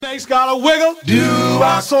Snake's got a wiggle,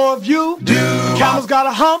 so have you. Camel's got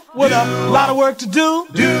a hump with a lot of work to do.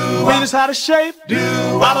 Venus had a shape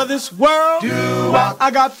out of this world.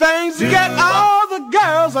 I got things to get all the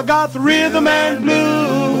girls. I got the rhythm and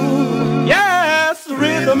blues. Yes, the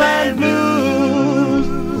rhythm and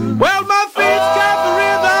blues. Well, my feet's got the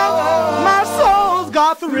rhythm, my soul's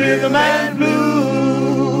got the rhythm and blues.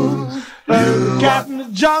 Cat in the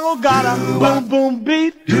jungle got a boom boom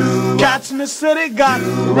beat. Cats in the city got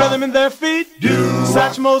rhythm in their feet.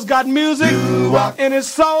 Satchmo's got music in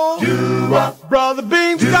his soul. Brother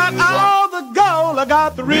Beam's got all the gold. I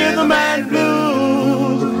got the rhythm and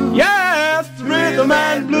blues. Yes, the rhythm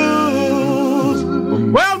and blues.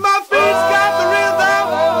 Well, my feet's got the rhythm,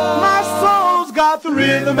 my soul's got the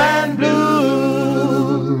rhythm and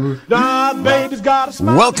blues. The baby's got a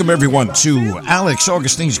smile. Welcome everyone to Alex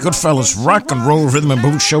Augustine's Goodfellas Rock and Roll Rhythm and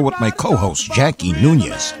Blues Show with my co-host Jackie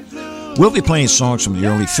Nunez. We'll be playing songs from the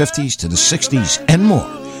early 50s to the 60s and more.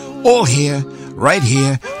 All here,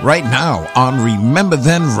 right now on Remember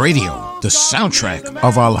Then Radio, the soundtrack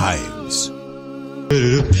of our lives.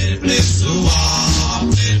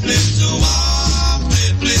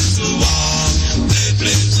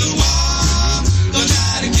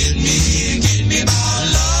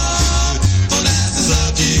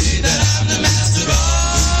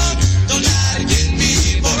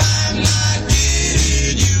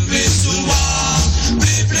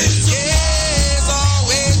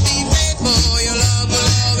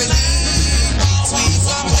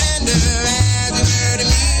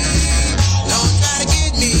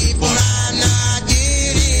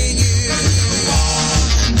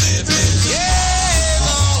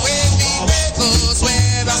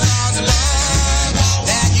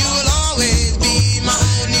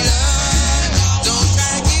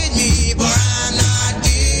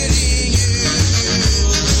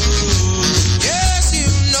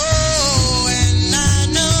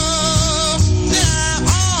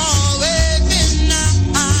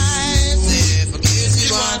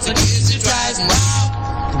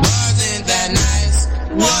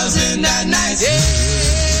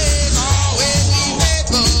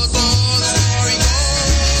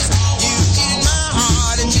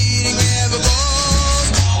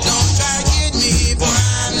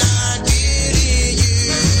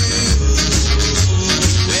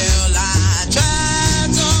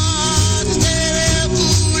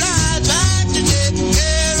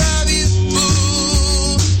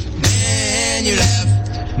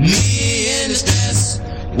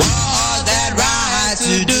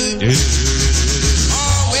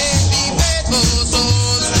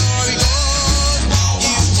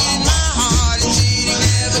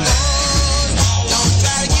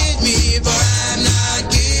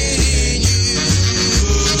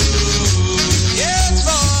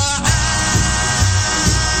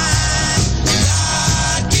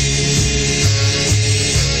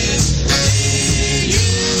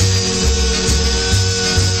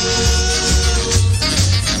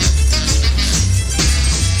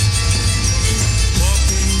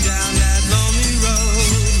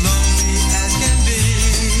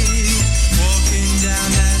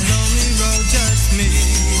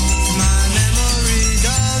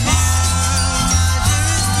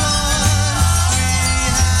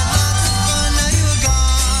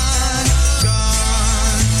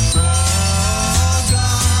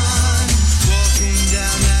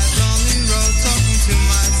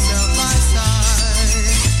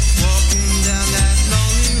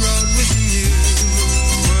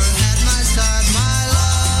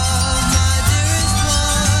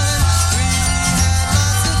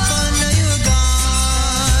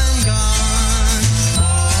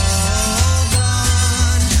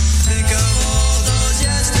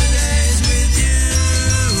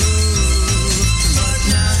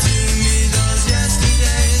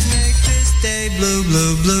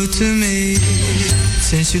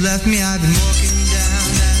 Since you left me, I've been walking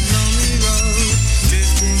down that lonely road,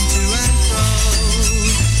 drifting to and fro.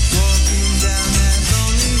 Walking down that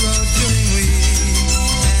lonely road, feeling weak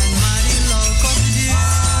and mighty low. 'Cause with you,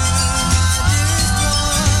 my dearest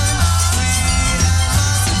one, we had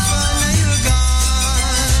lots of fun. Now you're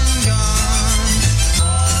gone, gone,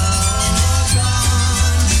 oh,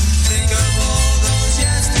 gone. Think of all those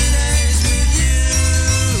yesterdays with you,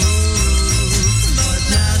 but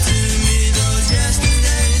now to me those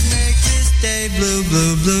yesterdays make this day blue,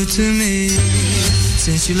 blue, blue to me.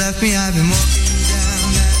 Since you left me, I've been walking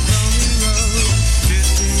down that lonely road,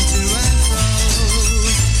 drifting to and fro.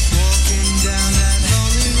 Walking down that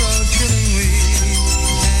lonely road, feeling weak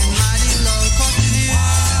and mighty low. 'Cause with you,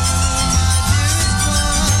 my dearest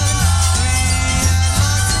one, we had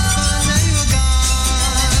lots of fun. Now you're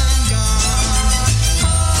gone,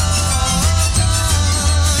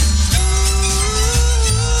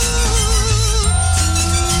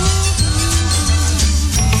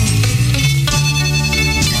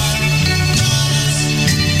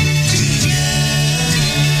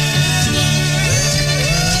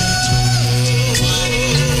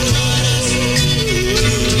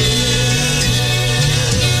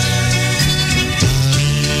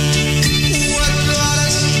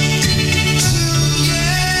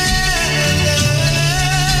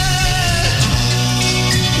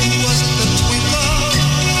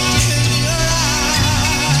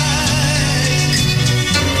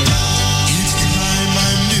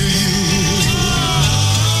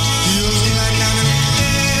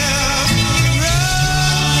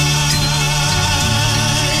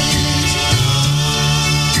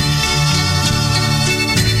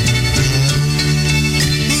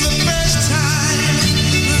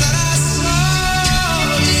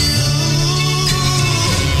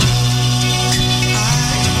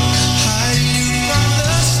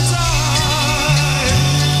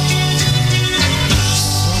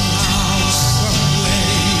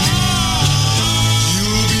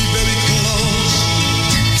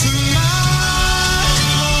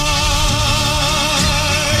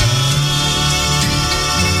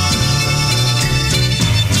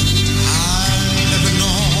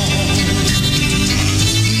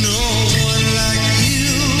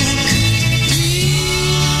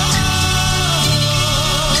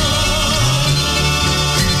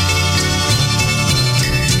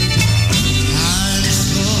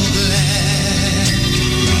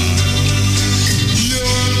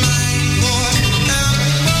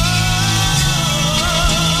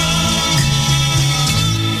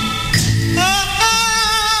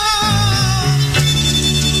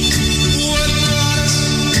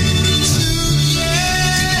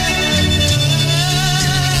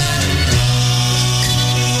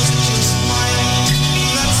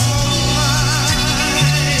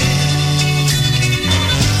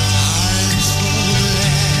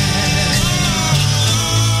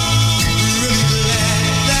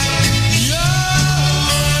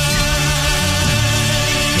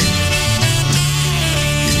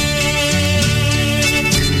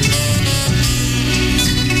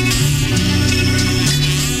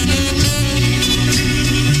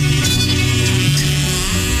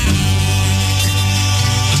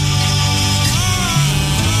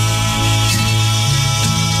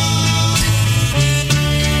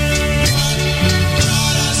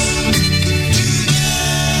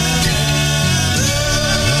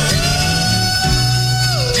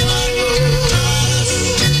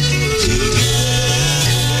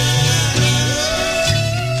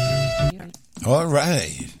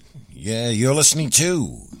 you're listening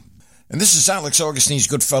to. And this is Alex Augustine's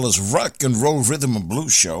Goodfellas Rock and Roll Rhythm and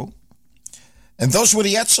Blues Show. And those were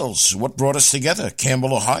the Etzels, what brought us together,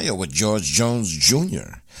 Campbell, Ohio, with George Jones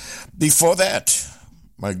Jr. Before that,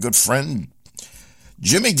 my good friend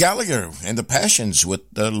Jimmy Gallagher and the Passions with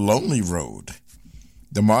The Lonely Road.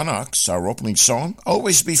 The Monarchs, our opening song,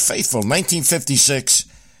 Always Be Faithful, 1956,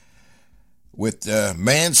 with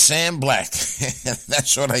Man Sam Black.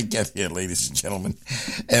 That's what I get here, ladies and gentlemen,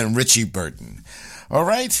 and Richie Burton. All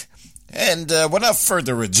right, and without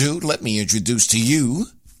further ado, let me introduce to you,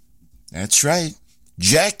 that's right,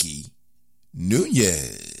 Jackie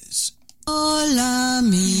Nunez. Hola,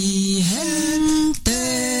 mi gente.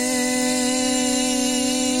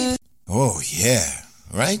 Oh, yeah,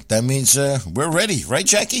 right? That means we're ready, right,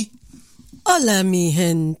 Jackie? Hola, mi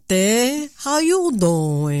gente. How you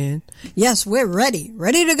doing? Yes, we're ready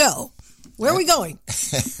to go. Where are we going?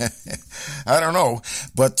 I don't know,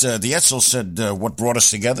 but the Etzels said what brought us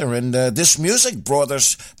together, and this music brought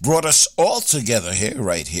us all together here,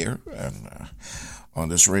 right here, on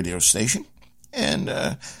this radio station. And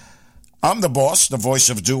I'm the boss, the voice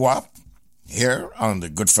of doo-wop, here on the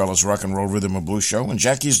Goodfellas Rock and Roll Rhythm and Blues Show, and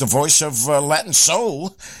Jackie's the voice of Latin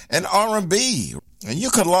Soul and R&B. And you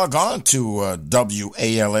could log on to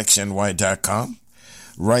WALXNY.com,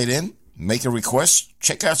 write in, make a request,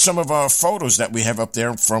 check out some of our photos that we have up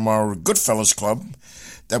there from our Goodfellas Club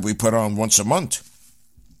that we put on once a month.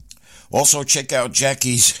 Also check out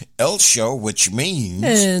Jackie's L Show, which means...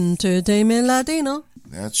 Entertainment Latino.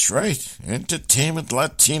 That's right, Entertainment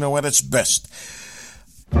Latino at its best.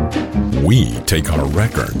 We take our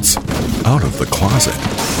records out of the closet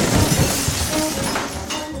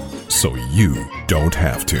so you don't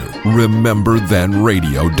have to.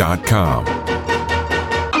 RememberThenRadio.com.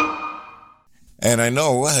 And I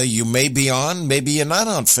know you may be on, maybe you're not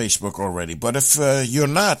on Facebook already, but if you're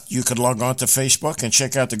not, you could log on to Facebook and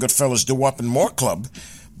check out the Goodfellas Doo-Wop and More Club.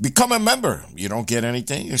 Become a member. You don't get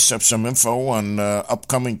anything except some info on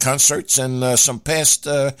upcoming concerts and some past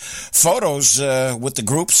photos with the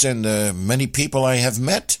groups and many people I have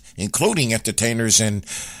met, including entertainers and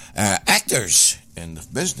actors in the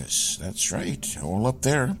business. That's right, all up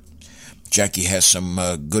there. Jackie has some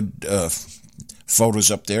good photos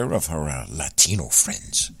up there of her Latino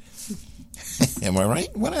friends. Am I right?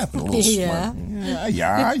 What happened? A little Yeah. smart.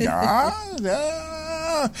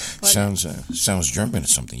 Yeah. Sounds German or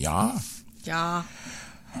something. Yeah. Yeah.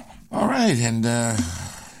 All right, and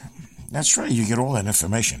that's right. You get all that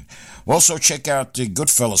information. Also, check out the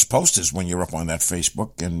Goodfellas posters when you're up on that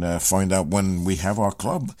Facebook and find out when we have our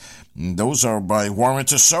club. And those are by Warren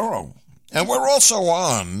Tesoro. And we're also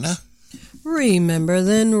on... Remember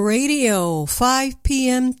Then Radio, 5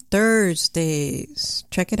 p.m. Thursdays.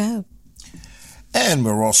 Check it out. And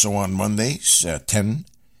we're also on Mondays at 10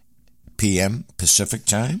 p.m. Pacific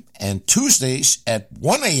Time and Tuesdays at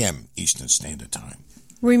 1 a.m. Eastern Standard Time.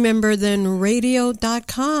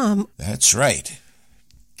 RememberThenRadio.com. That's right.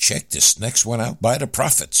 Check this next one out by the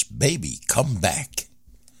Prophets. Baby, come back.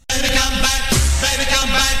 Baby, come back. Baby, come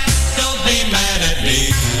back. Don't be mad at me.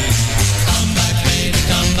 Come back, baby,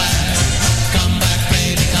 come back. Come back,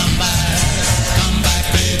 baby, come back. Come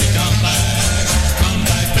back, baby, come back. Come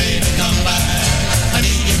back, baby, come back. I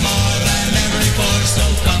need you more than ever before, so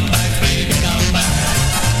come back, baby, come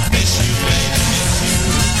back. Miss you, baby, miss you.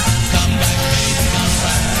 Come back, baby, come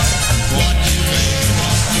back. Want you, baby,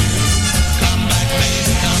 want you. Come back,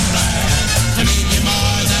 baby, come back. I need you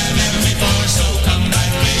more than ever before, so come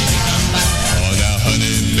back, baby, come back. Oh, now,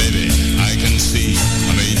 honey, baby, I can see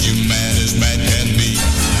I made you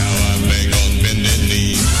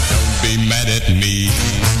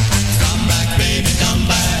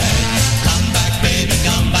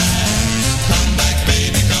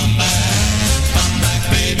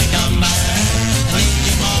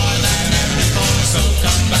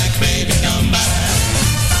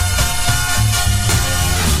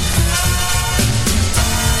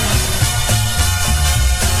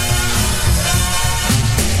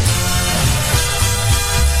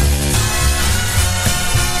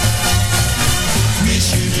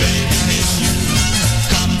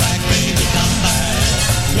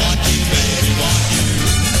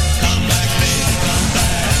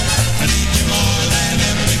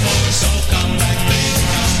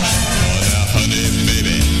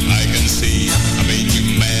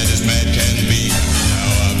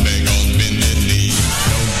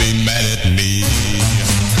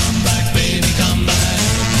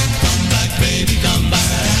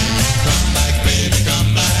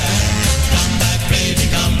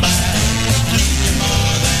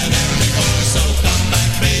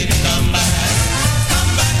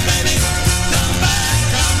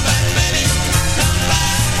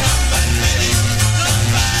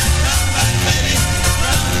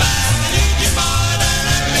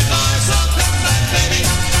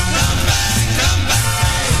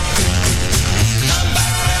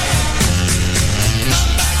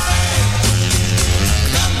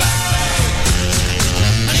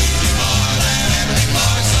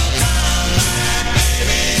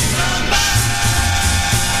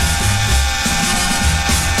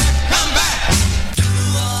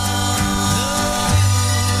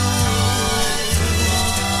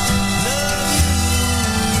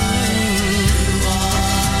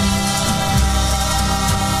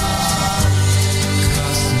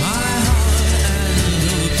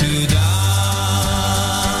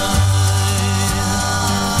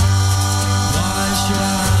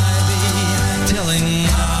telling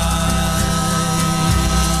lies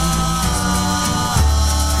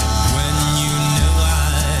when you know I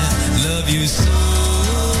love you so.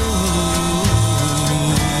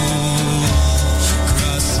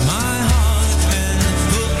 Cross my heart and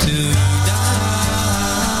hope to die.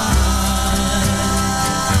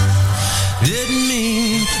 Didn't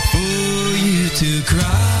mean for you to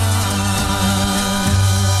cry.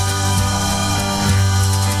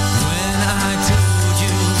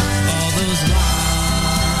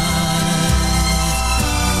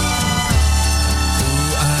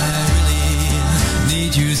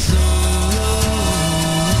 You so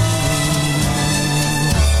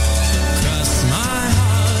cross my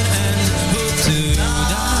heart and hope to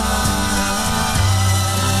die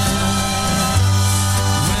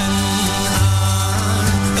when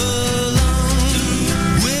I'm alone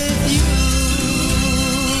with you.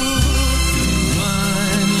 Why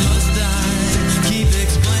must I keep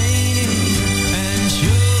explaining and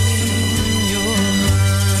showing your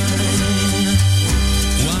mind?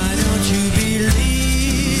 Why don't you believe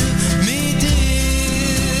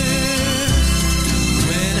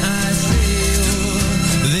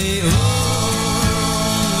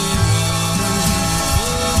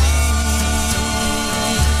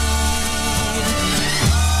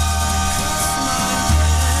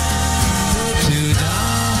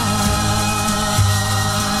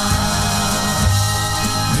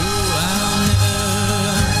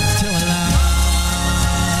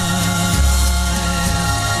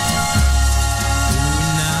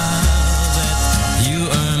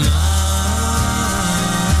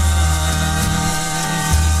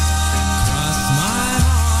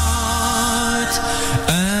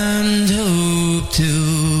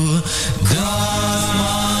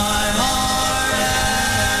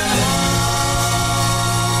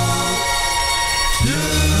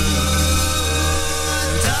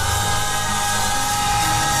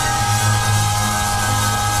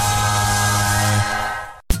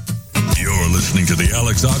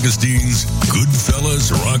Augustine's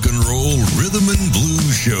Goodfellas Rock and Roll Rhythm and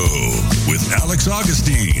Blues Show with Alex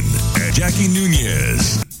Augustine and Jackie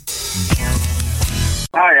Nunez.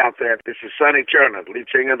 Hi out there, this is Sonny Turner, lead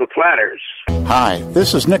singer of the Platters. Hi,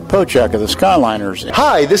 this is Nick Pochak of the Skyliners.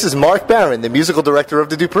 Hi, this is Mark Barron, the musical director of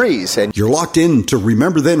the Duprees. And you're locked in to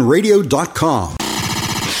RememberThenRadio.com,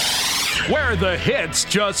 where the hits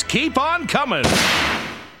just keep on coming.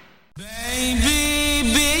 Baby,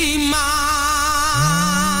 be mine.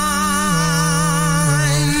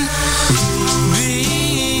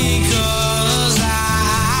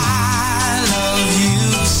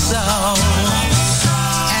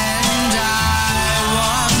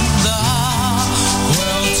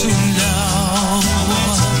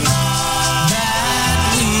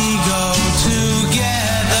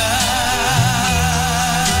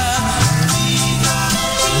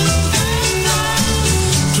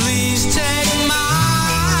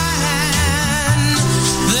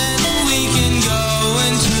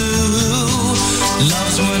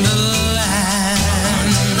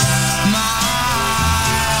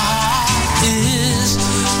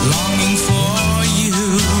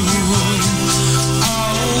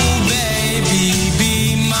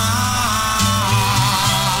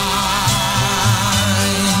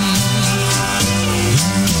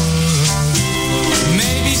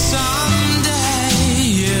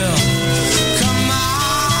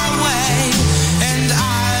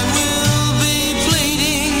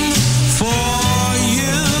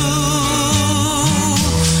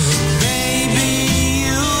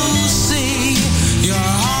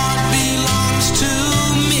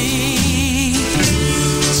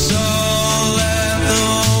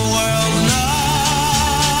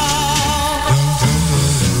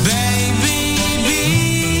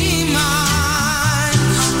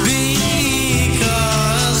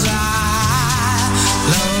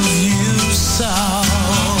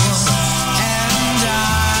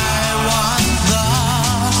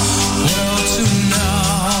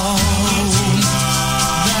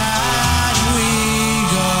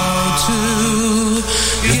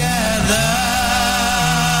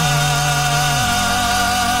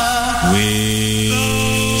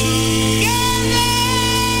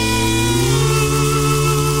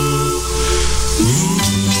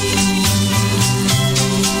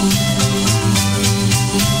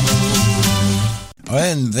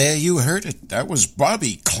 And there you heard it. That was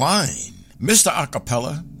Bobby Klein, Mr.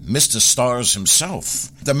 Acapella, Mr. Stars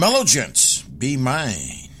himself. The Mellow Gents, Be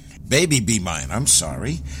Mine. Baby Be Mine, I'm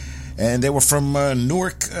sorry. And they were from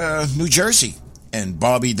Newark, New Jersey. And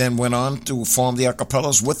Bobby then went on to form the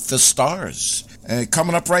acapellas with the Stars.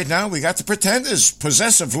 Coming up right now, we got the Pretenders,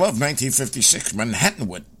 Possessive Love, 1956,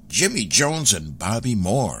 Manhattanwood. Jimmy Jones and Bobby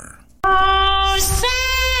Moore. Oh,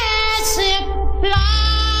 sassy love,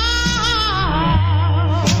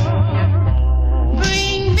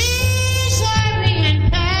 bring misery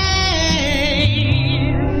and pain.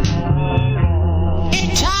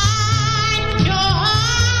 It tied your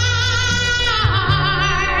heart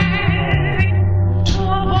to a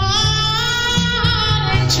ball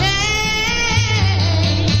and chain.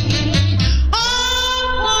 Oh,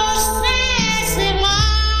 sassy love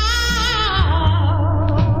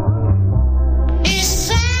is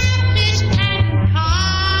selfish and kind.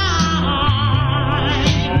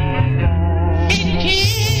 It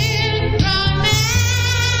kills romance,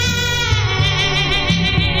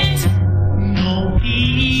 no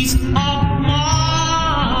peace of mind.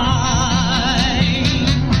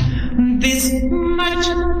 This much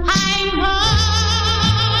I know,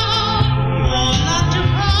 for love to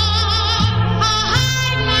grow, a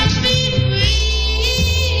heart must be free.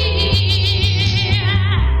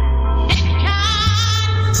 It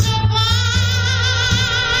can't survive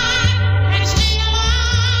and stay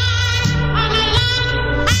alive on a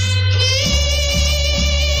love and keep.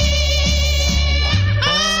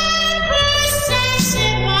 Oh,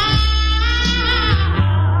 possessive love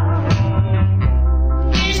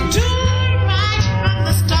is doing right from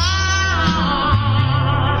the start.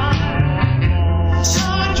 So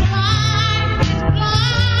try with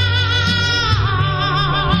love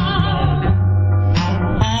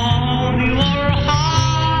all your heart.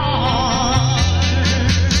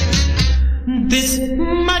 This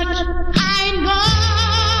much I know,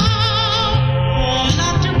 for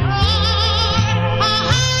love to grow, a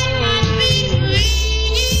heart must be free.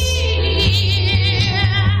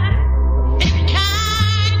 It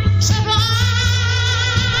can't survive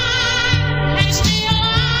and stay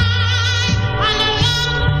alive on a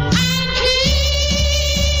love and keep.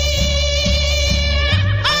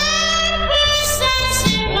 Oh,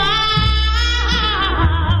 possessive love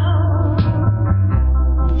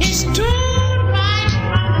is doing right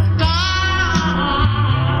from the start.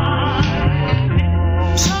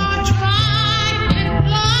 So try with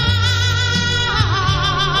love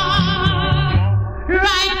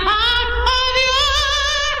right out of your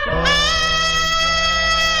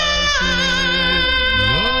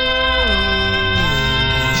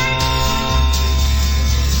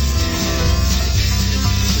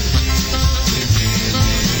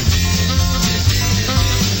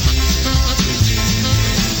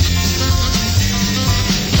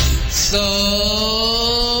So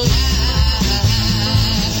why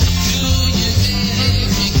do you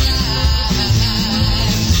make me cry?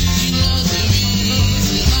 You know the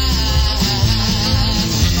reason why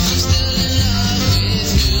I'm still in love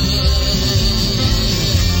with you.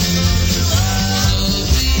 So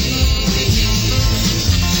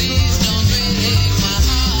please don't break my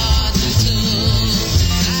heart in two.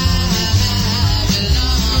 I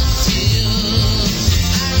belong to you. I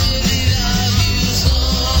really love you so.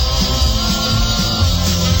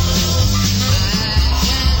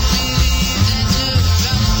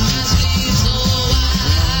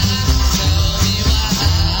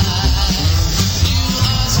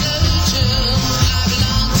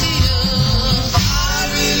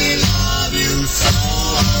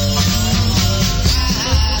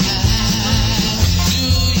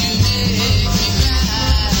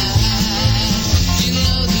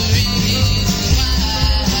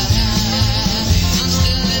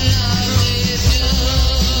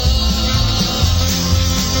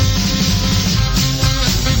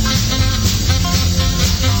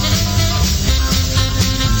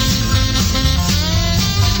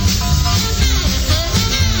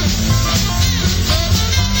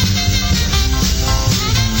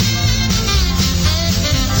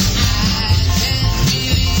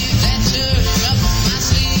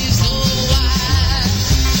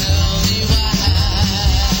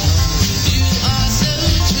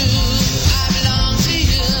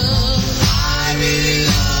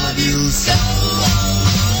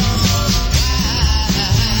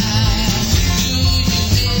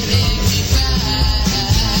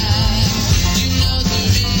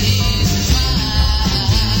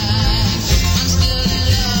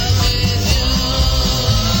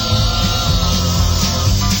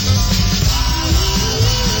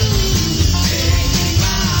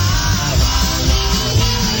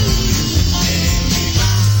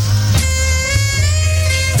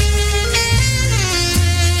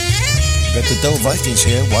 Got the Doe Vikings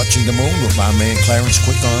here watching the moon with my man Clarence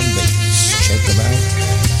Quick on bass. Check them out.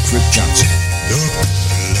 Crip Johnson.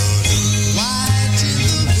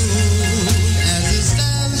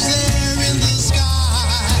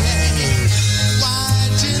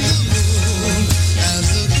 White in the moon as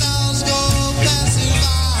the clouds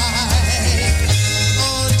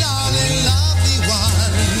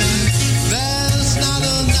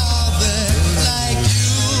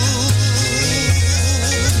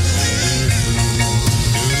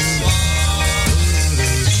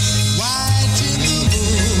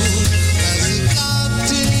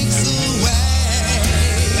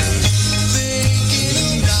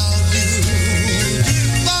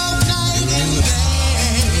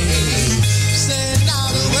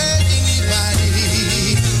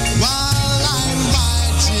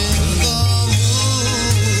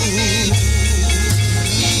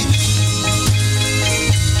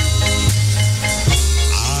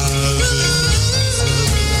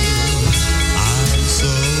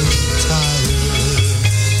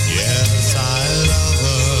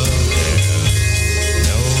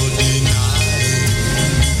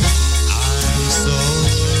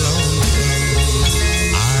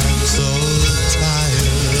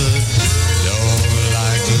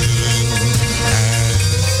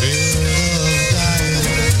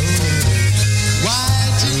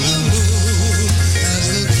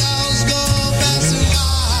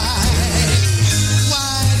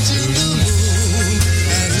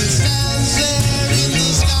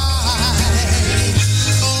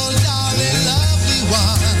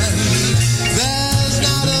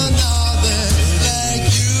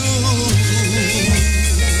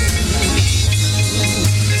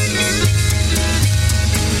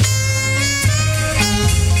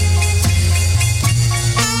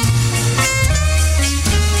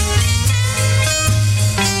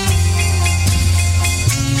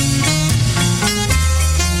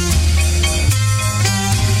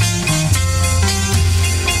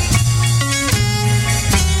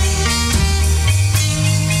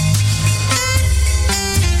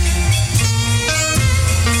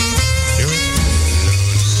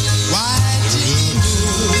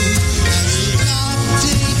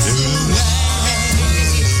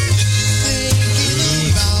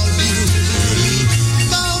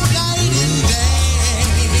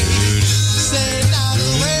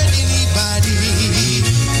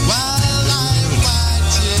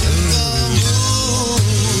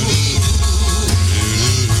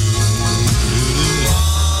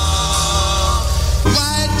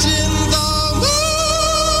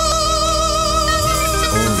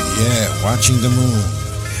Watching the Moon.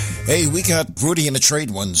 Hey, we got Rudy and the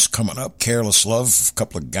Trade Ones coming up. Careless Love, a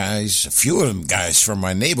couple of guys, a few of them guys from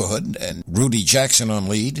my neighborhood, and Rudy Jackson on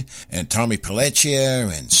lead, and Tommy Pelletier,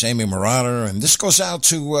 and Sammy Marauder, and this goes out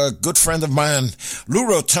to a good friend of mine, Lou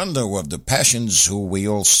Rotundo of the Passions, who we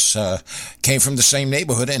all came from the same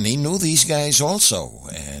neighborhood, and he knew these guys also.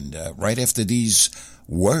 And right after these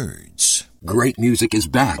words... Great music is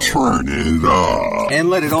back. Turn it up. And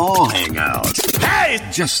let it all hang out. Hey!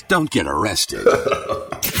 Just don't get arrested.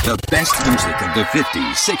 The best music of the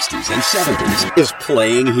 50s, 60s, and 70s is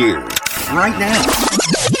playing here. Right now.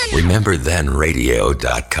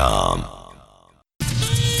 RememberThenRadio.com.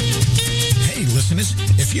 Hey, listeners,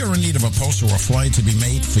 if you're in need of a poster or flyer to be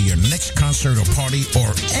made for your next concert or party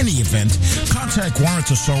or any event, contact Warren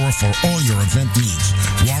Tesoro for all your event needs.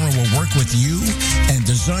 Warren will work with you and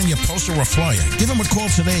design your poster or flyer. Give him a call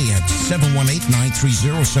today at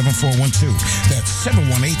 718-930-7412. That's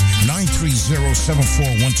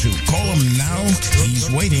 718-930-7412. Call him now. He's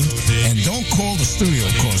waiting. And don't call the studio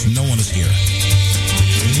because no one is here.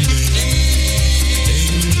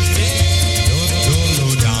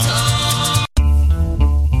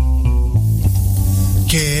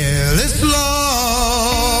 Careless love.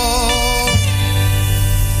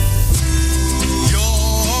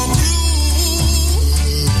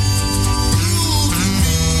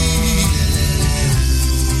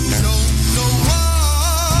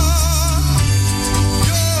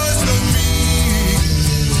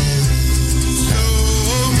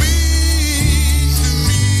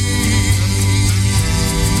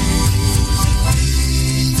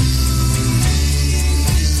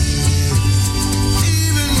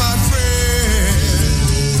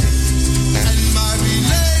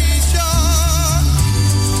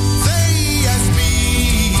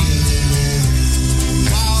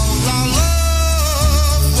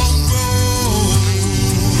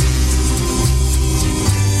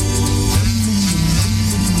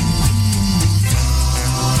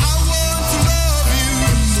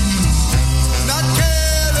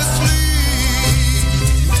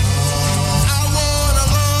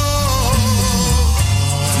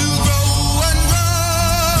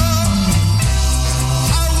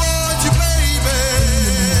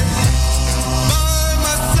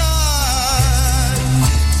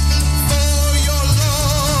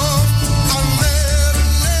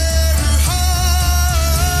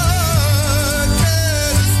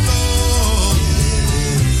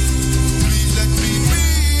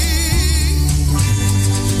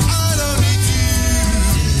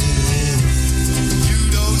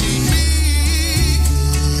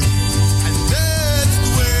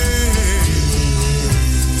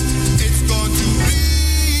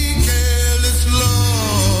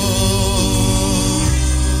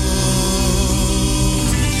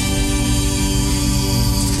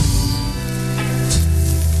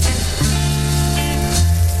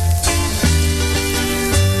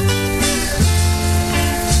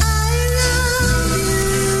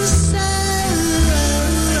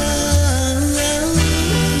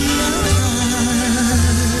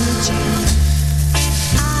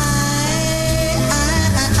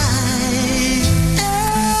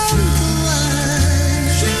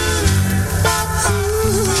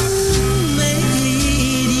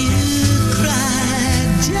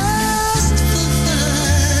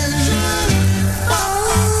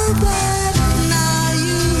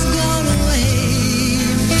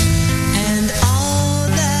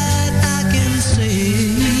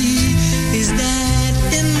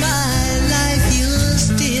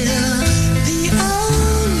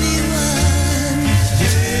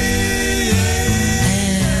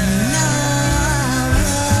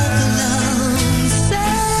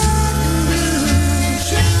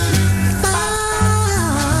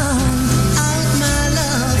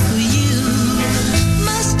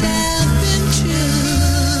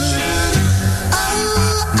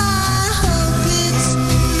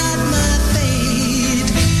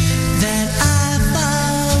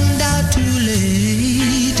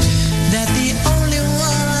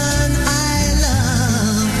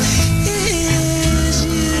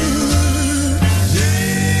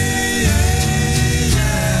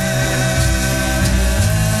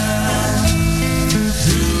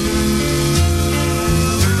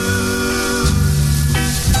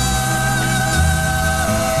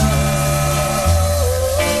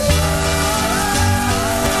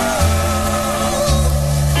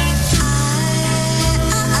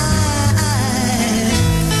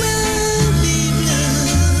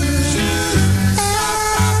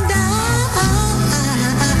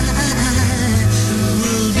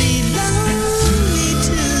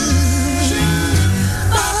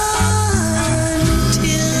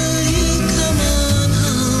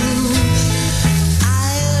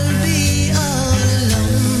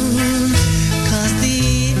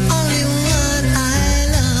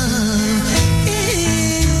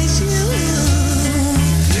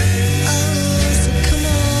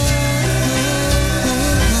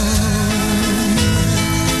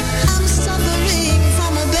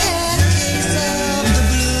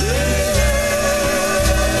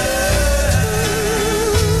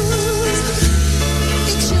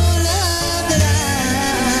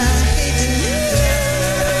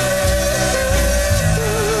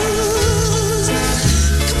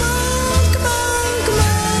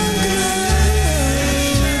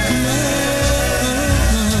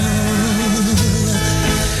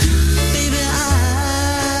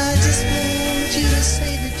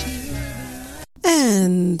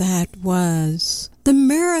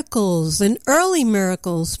 Miracles, an early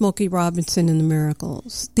Miracle, Smokey Robinson and the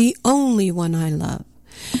Miracles, the only one I love.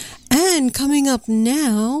 And coming up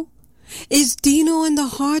now is Dino and the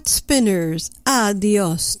Heart Spinners,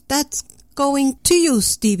 Adios. That's going to you,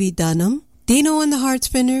 Stevie Dunham. Dino and the Heart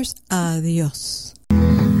Spinners, Adios.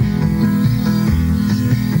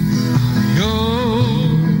 Yo,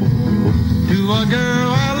 to a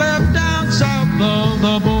girl I left down south of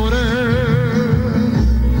the border.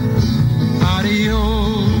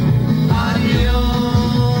 Adios, adios,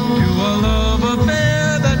 to a love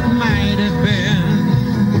affair that might have been.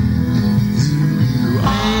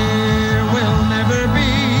 There will never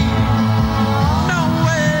be no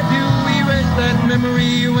way to erase that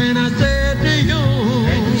memory when I said to you,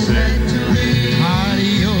 and you said to me,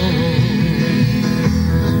 adios.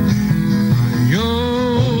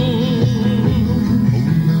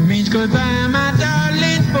 Means goodbye, my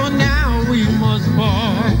darling, for now we must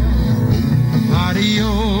part.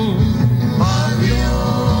 Adios,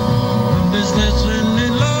 adios. From this lesson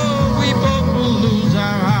in love, we both will lose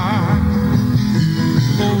our heart.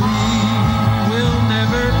 For we will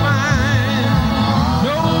never find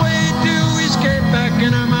no way to escape back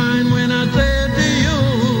in our mind when I said to you,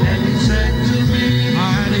 and you said to me,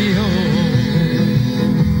 adios.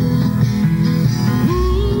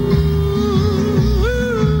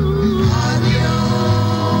 Adios.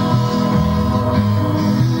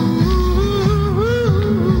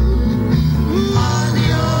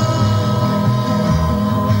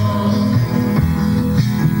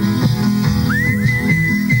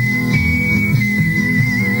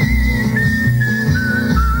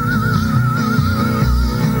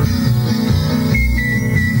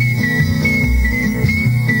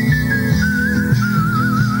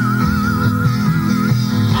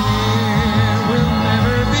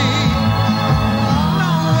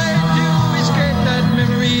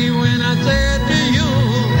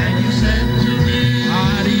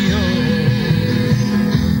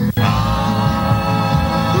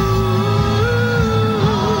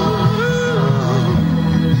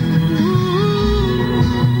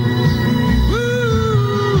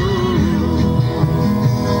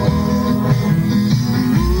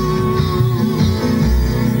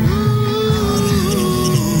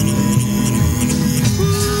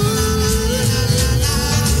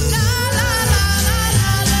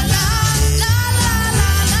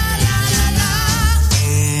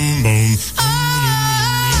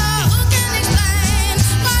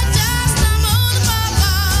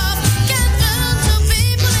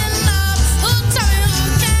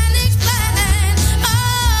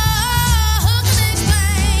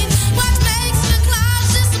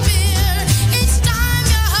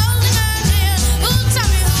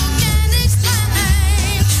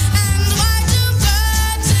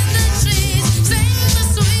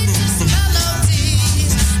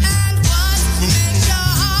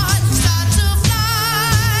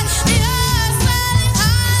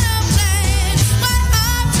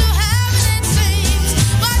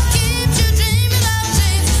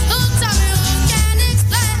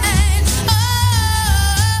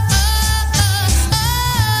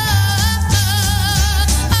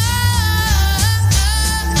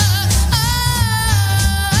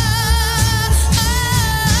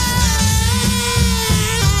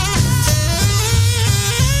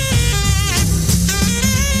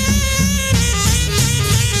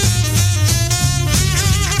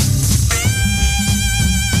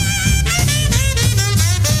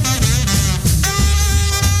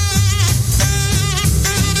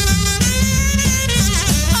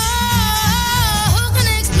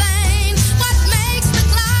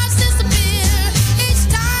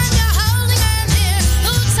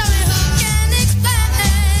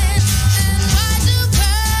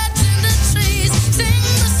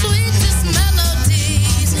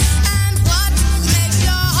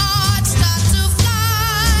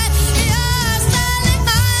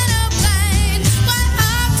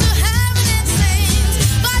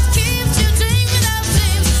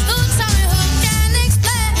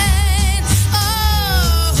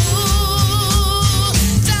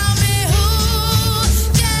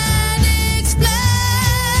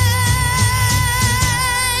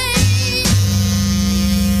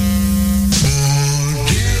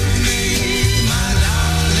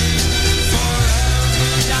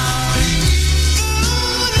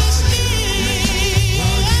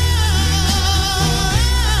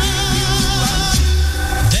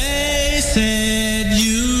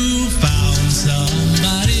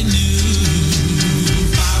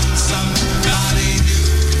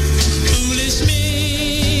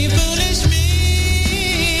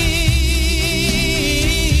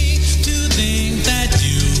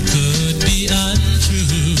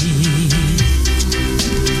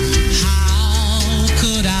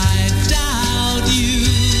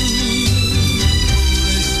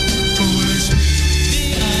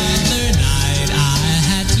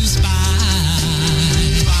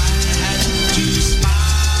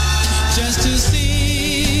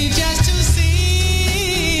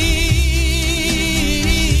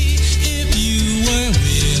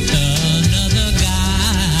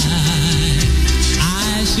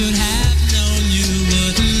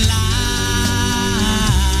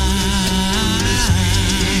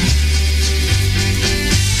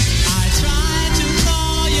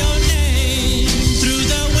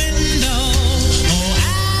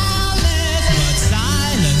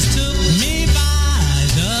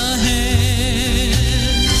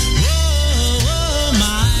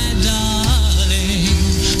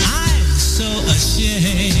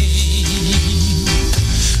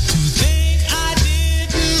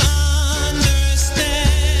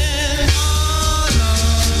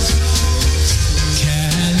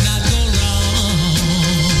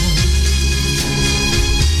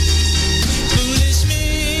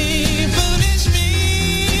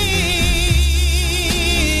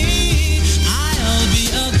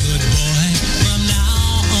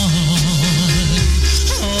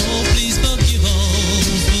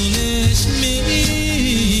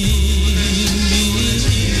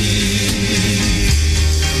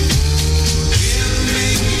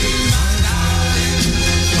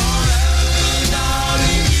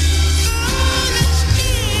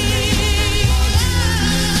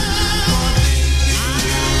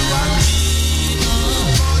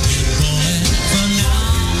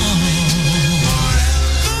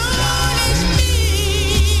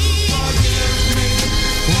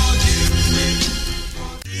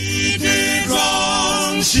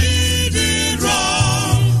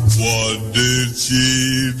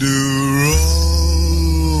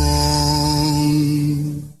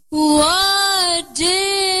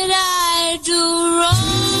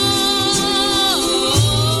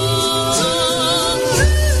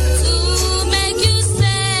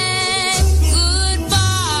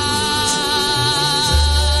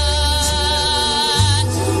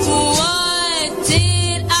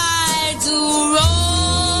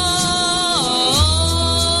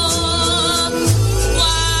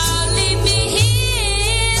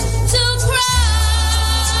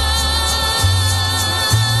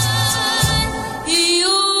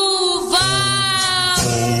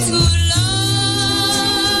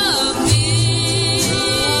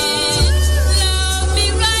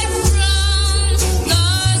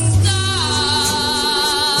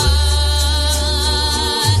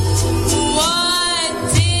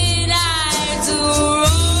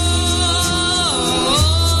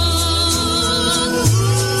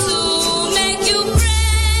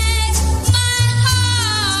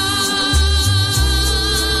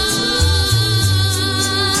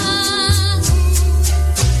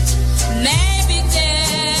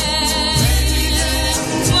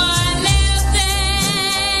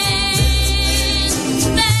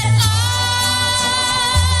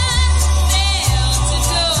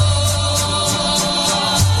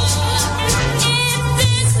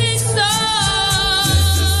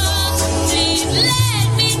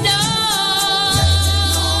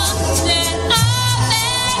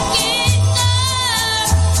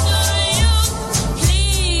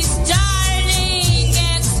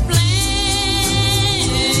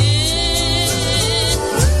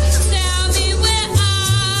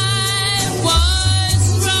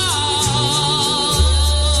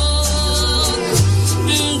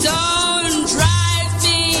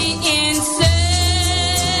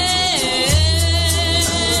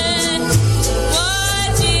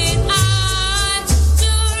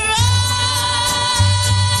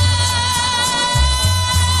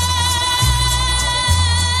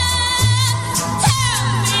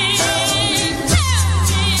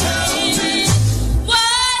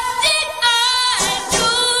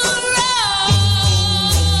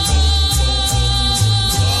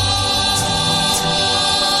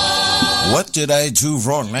 What Did I Do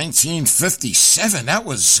Wrong? 1957. That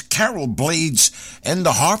was Carol Blades and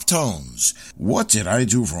the Harptones. What Did I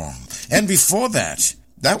Do Wrong? And before that,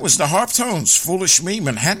 that was the Harptones, Foolish Me,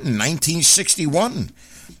 Manhattan, 1961.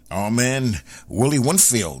 Oh, man, Willie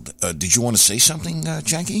Winfield. Did you want to say something,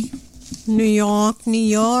 Jackie? New York, New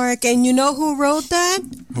York. And you know who wrote that?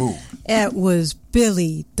 Who? It was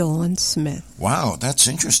Billy Dawn Smith. Wow, that's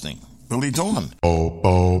interesting. Billy Dawn.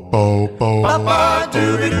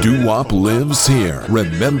 Doo-wop lives here.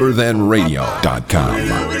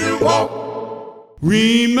 RememberThenRadio.com.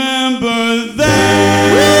 Remember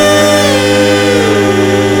that.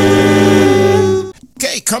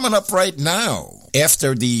 Okay, coming up right now.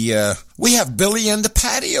 After the, we have Billy and the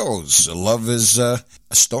Patios. Love is a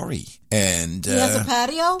story. And, He has a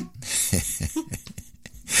patio?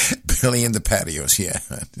 Billy and the Patios, yeah.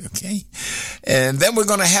 Okay. And then we're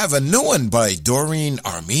going to have a new one by Doreen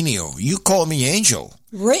Arminio. You Call Me Angel.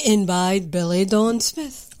 Written by Billy Dawn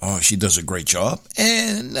Smith. Oh, she does a great job.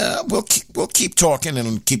 And we'll keep talking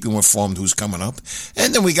and keep you informed who's coming up.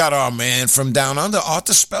 And then we got our man from down under,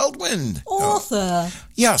 Arthur Speldwin. Author.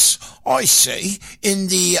 Yes, I say, in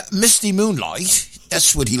the misty moonlight.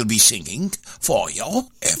 That's what he'll be singing for you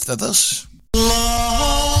after this.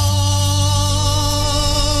 Love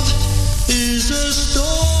is a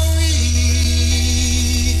story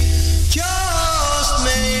just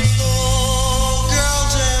made for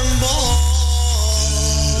girls and boys.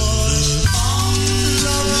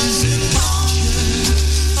 Love is a picture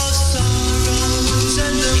of sorrows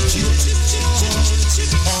and of joy.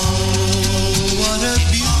 Oh, what a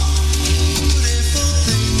beautiful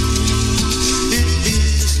thing it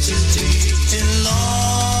is to be in love.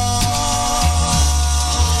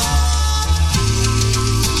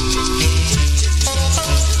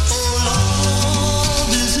 Love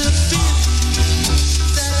is a feeling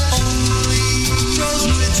that only grows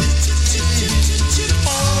with it.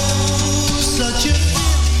 Oh, such a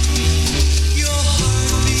feeling your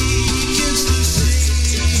heart begins to sing.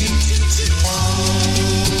 Oh,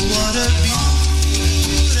 what a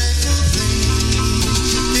beautiful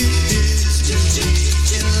thing it is to be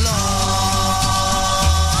in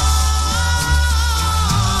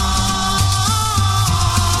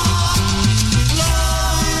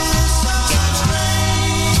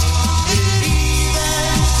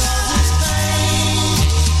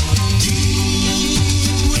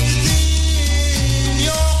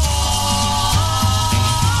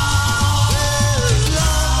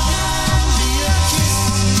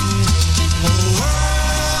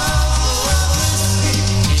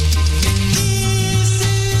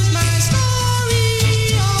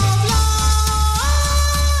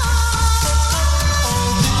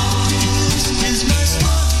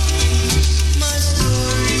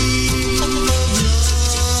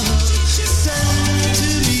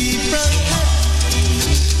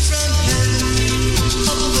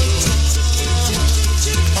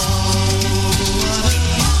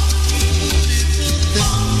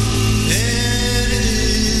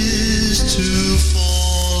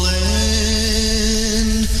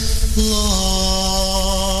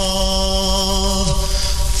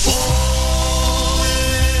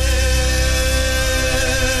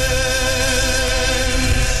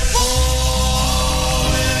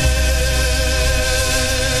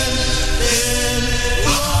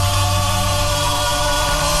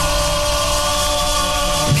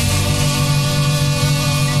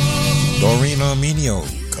Doreen Arminio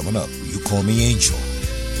coming up. You Call Me Angel.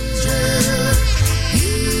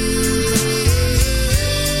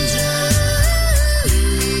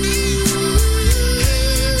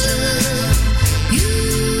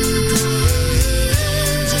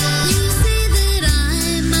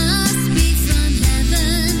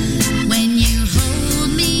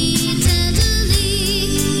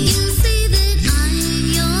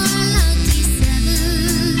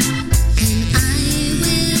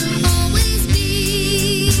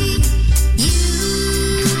 You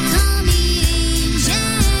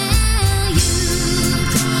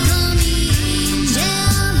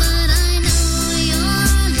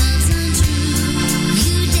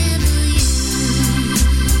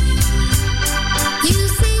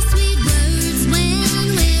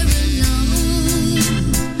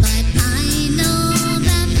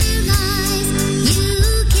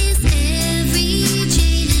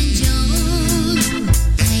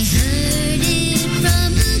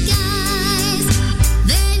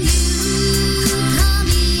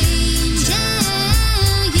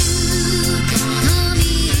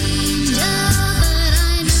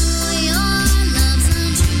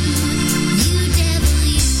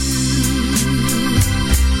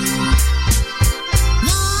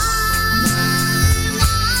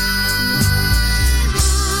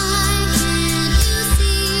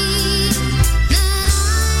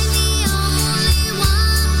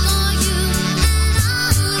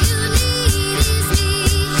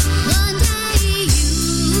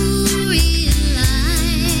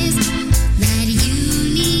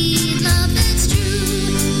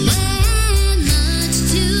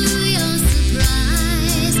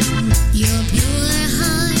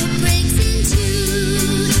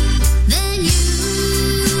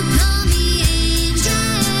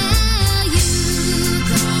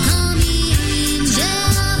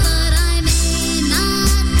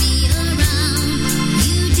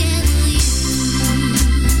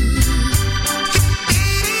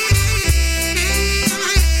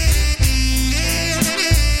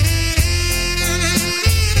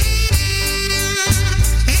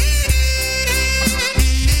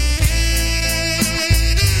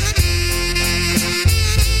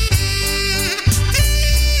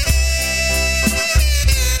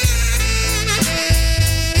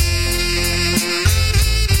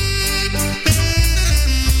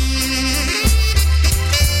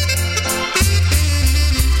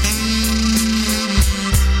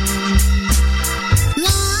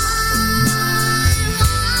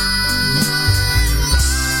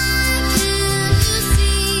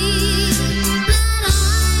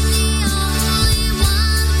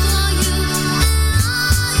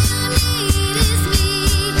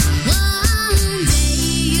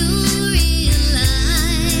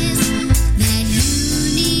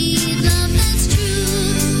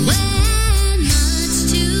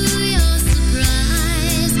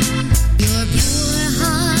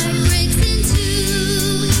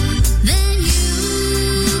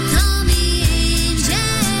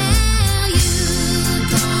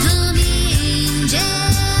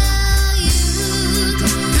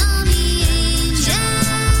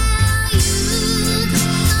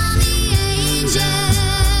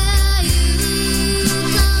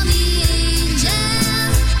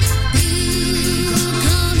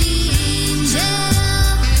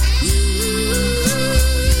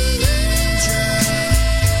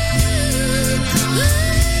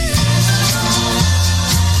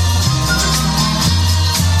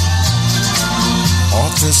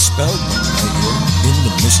a spell right here in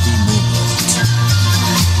the misty moonlight.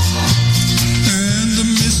 In the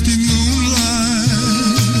misty moonlight,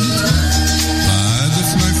 by the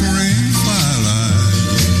flickering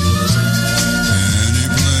firelight, any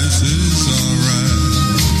place is alright,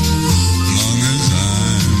 long as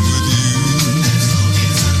I'm with you.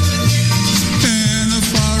 In a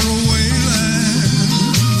faraway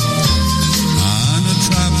land, on a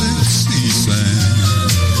tropic sea sand,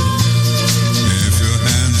 if your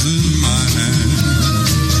hand's in my hand,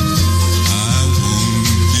 I won't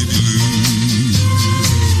be blue.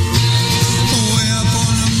 Way up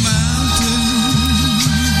on a mountain,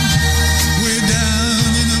 way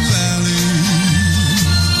down in a valley,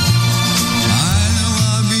 I know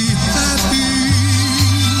I'll be happy.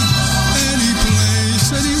 Any place,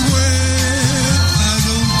 anywhere, I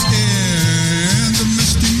don't care. In the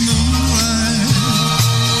misty moonlight,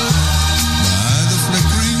 by the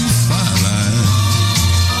flickering firelight,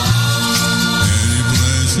 any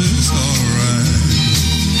place is alright,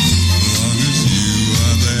 long as you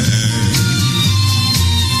are there.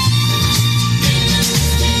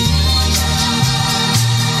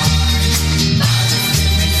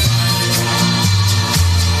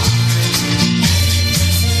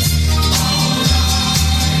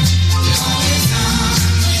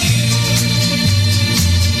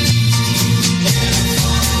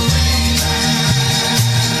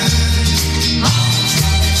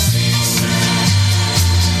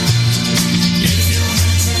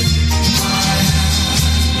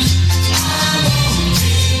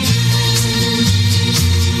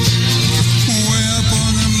 Way up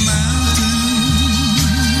on a mountain,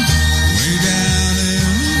 way down in a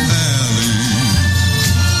valley,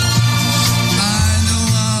 I know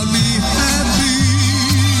I'll be happy.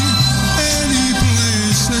 Any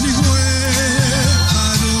place, anywhere, I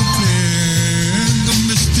don't care. In the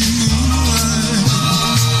misty moonlight,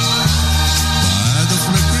 by the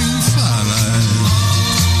flickering firelight,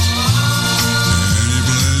 any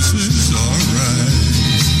place is alright,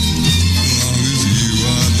 long as you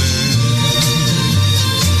are there.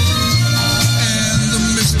 And the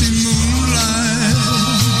misty moonlight,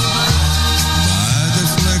 by the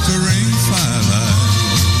flickering firelight,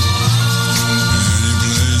 any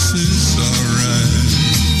place is alright,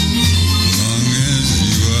 long as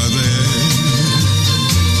you are there.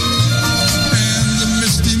 And the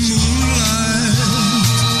misty moonlight,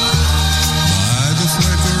 by the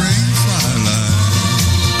flickering firelight,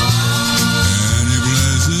 any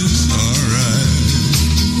place is alright,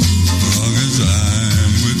 long as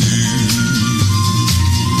I'm with you.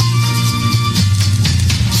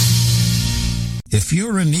 If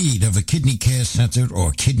you're in need of a kidney care center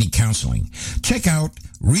or kidney counseling, check out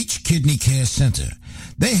Reach Kidney Care Center.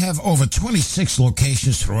 They have over 26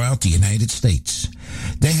 locations throughout the United States.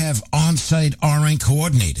 They have on-site RN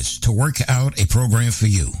coordinators to work out a program for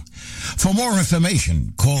you. For more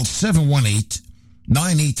information, call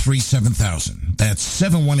 718-983-7000. That's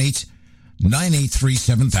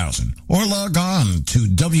 718-983-7000. Or log on to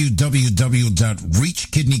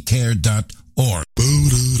www.reachkidneycare.org.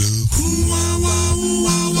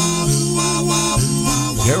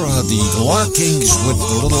 Here are the Larkings with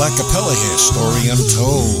the little acapella here, Story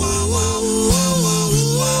Untold.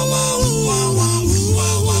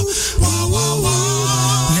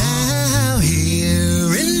 Now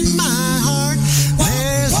here in my heart,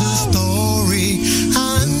 there's a story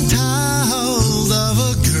untold of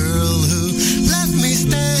a girl who left me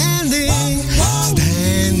standing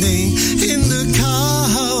in the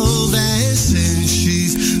cold, and since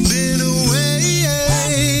she's been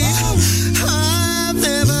away, I've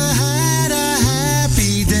never had a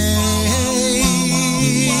happy day.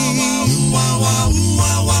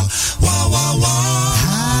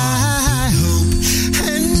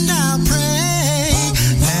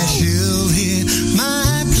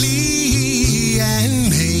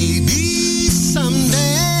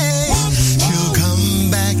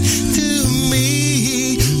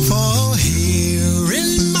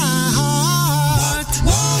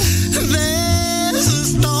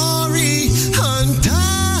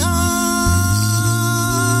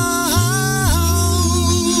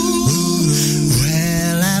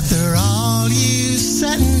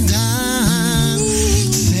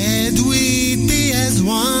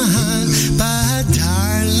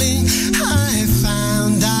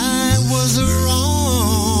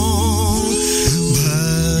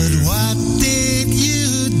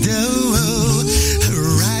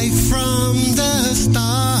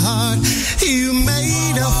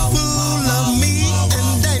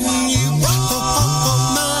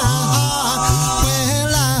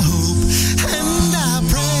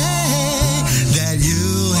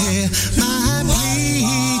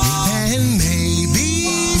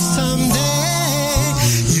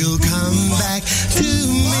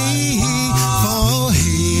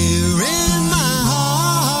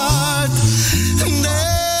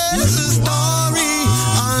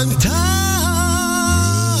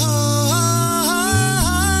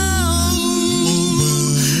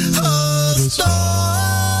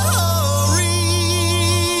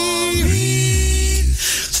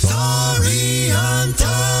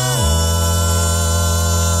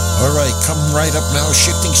 All right, come right up now.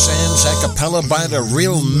 Shifting Sands a cappella by the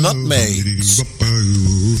Real Nutmegs.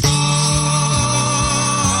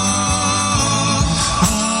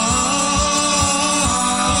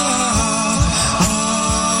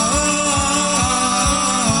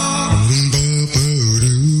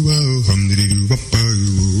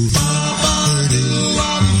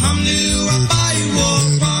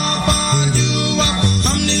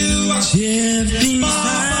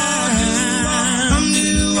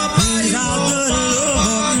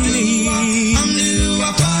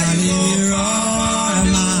 Darling, you're all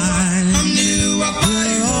of mine.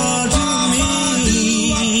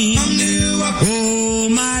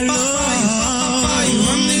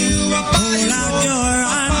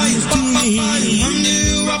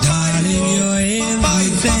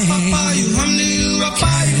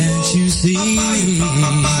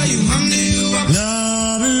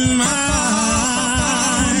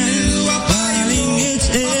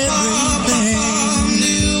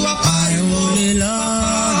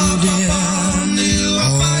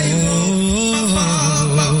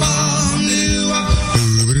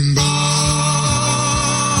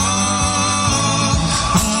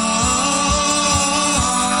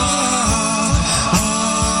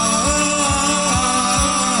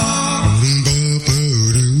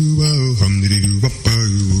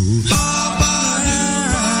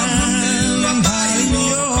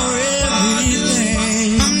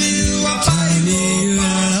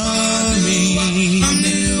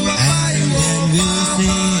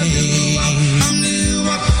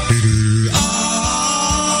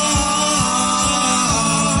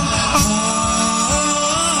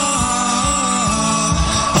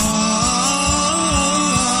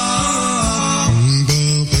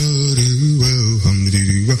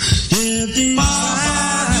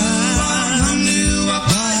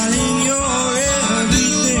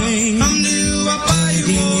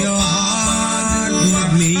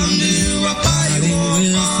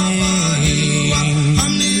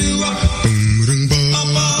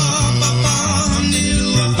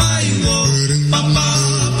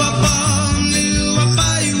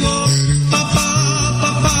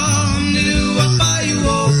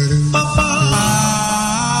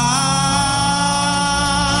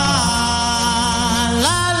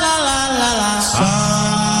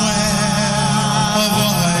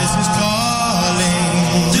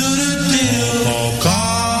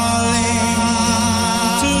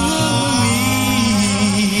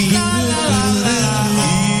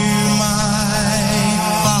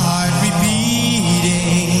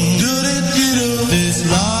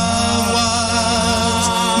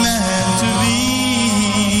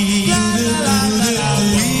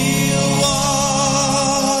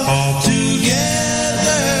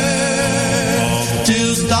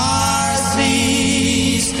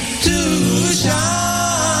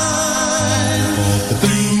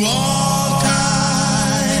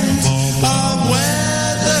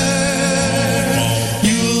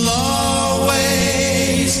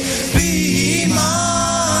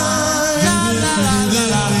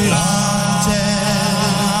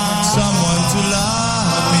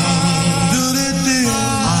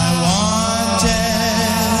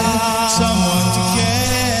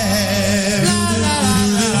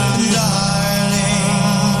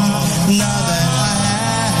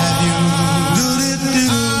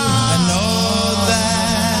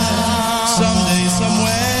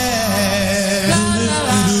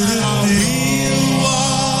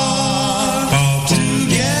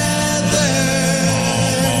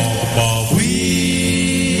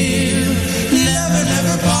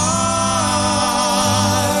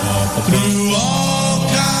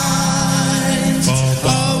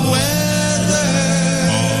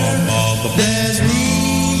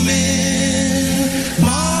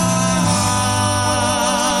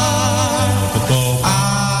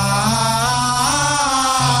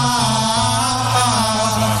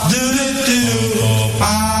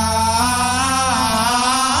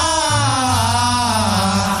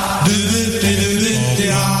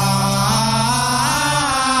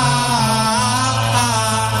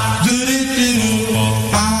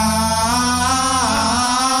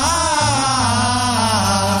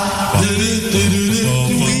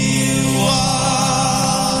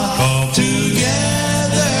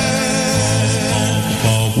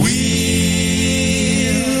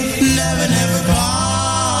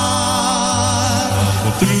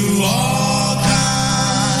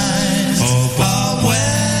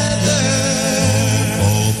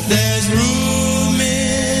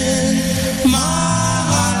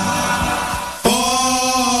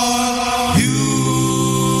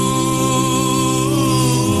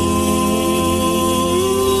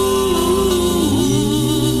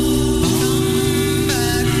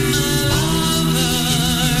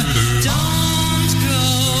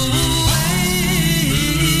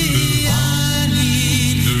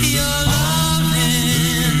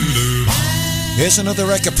 Here's another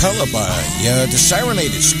a cappella by the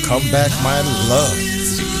Serenaders, Come Back My Love.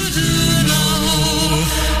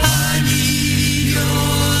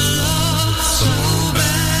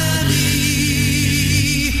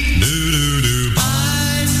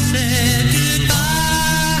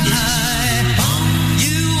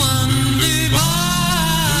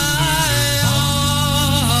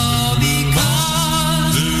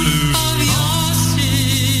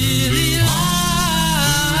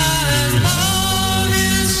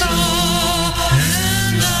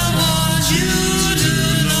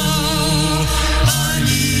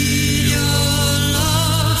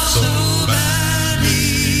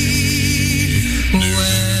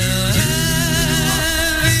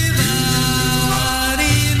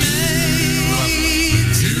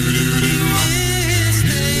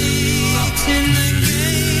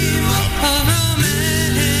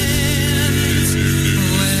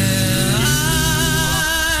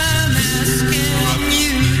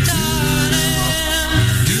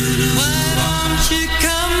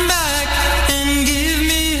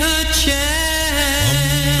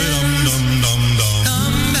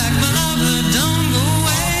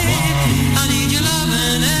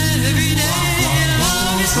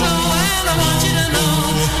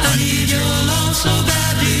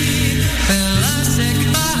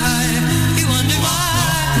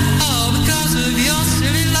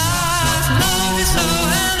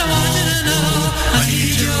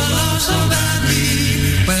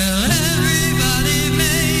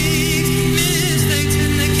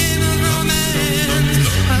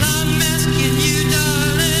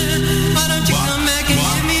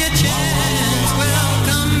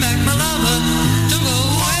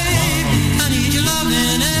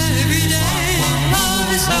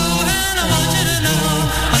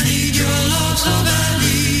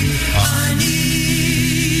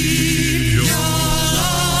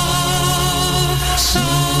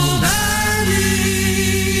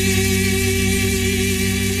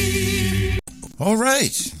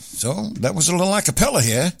 So that was a little acapella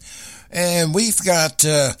here. And we've got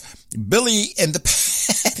Billy and the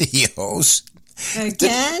Patios.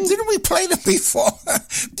 Again? Didn't we play them before?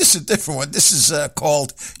 This is a different one. This is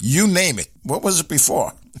called You Name It. What was it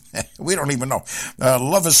before? We don't even know.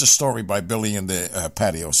 Love is a Story by Billy and the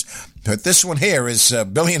Patios. But this one here is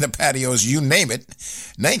Billy and the Patios, You Name It,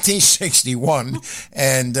 1961.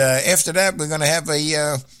 And after that, we're going to have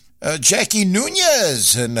a Jackie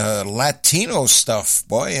Nunez and Latino stuff,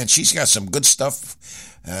 boy. And she's got some good stuff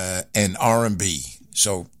and R&B.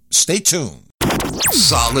 So stay tuned.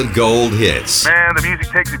 Solid gold hits. Man, the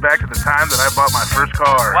music takes me back to the time that I bought my first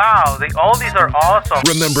car. Wow, the oldies are awesome.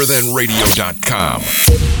 RememberThenRadio.com.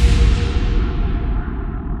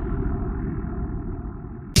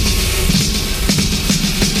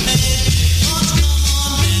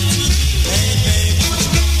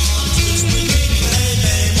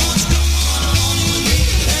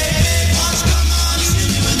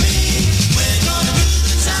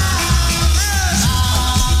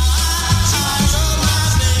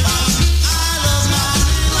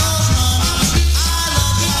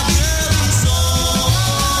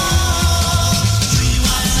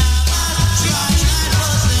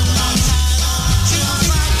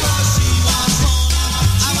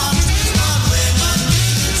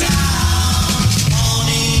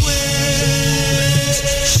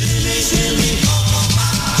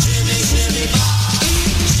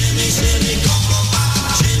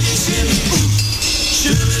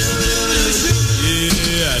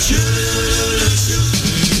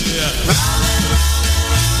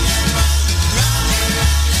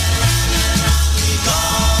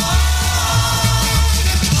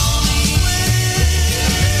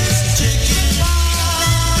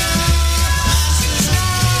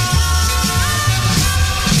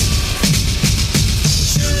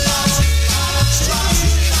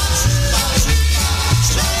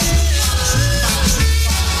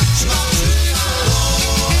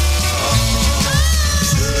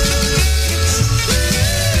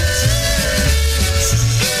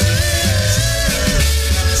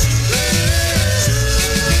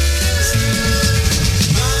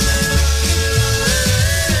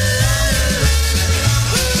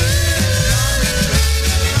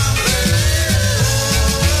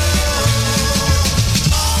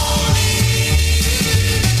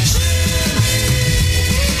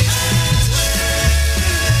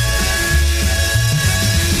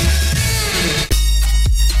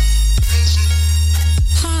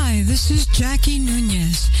 Jackie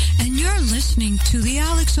Nunez, and you're listening to the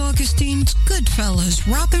Alex Augustine's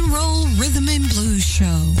Goodfellas Rock and Roll Rhythm and Blues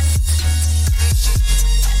Show.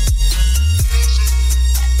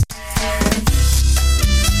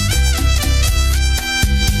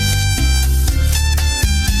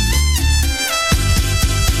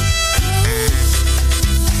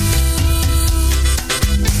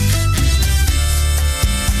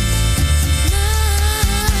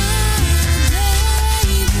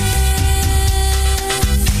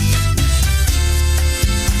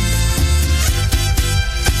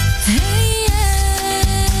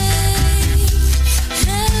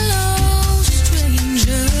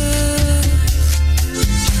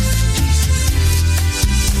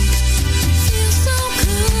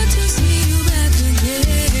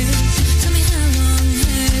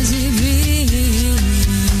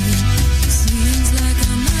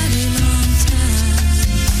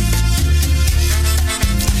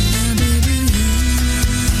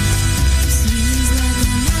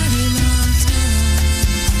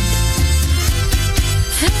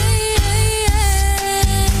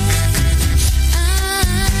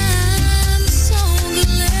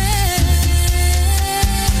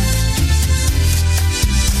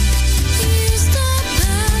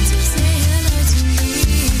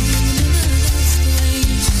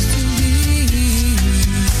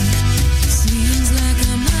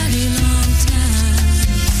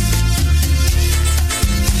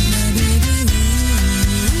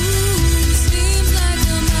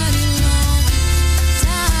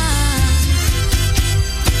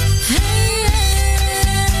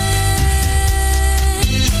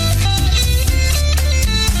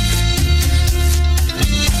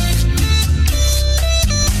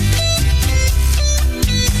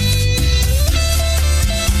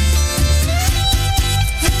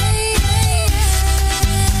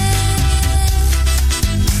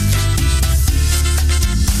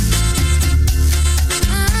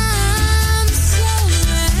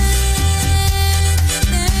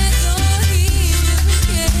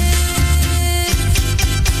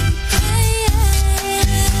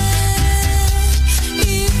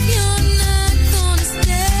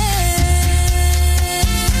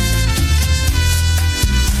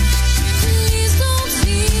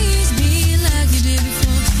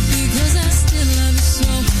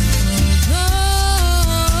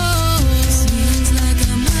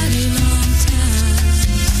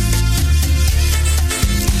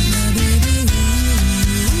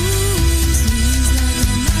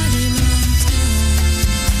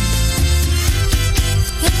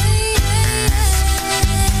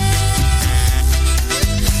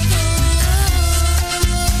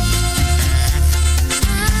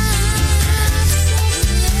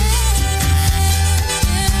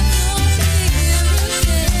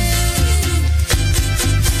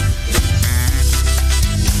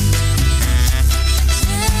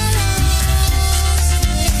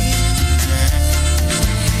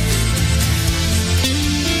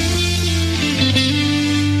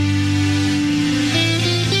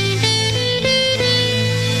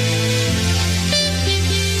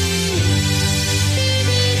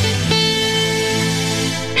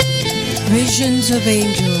 Visions of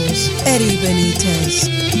Angels, Eddie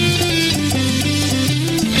Benitez.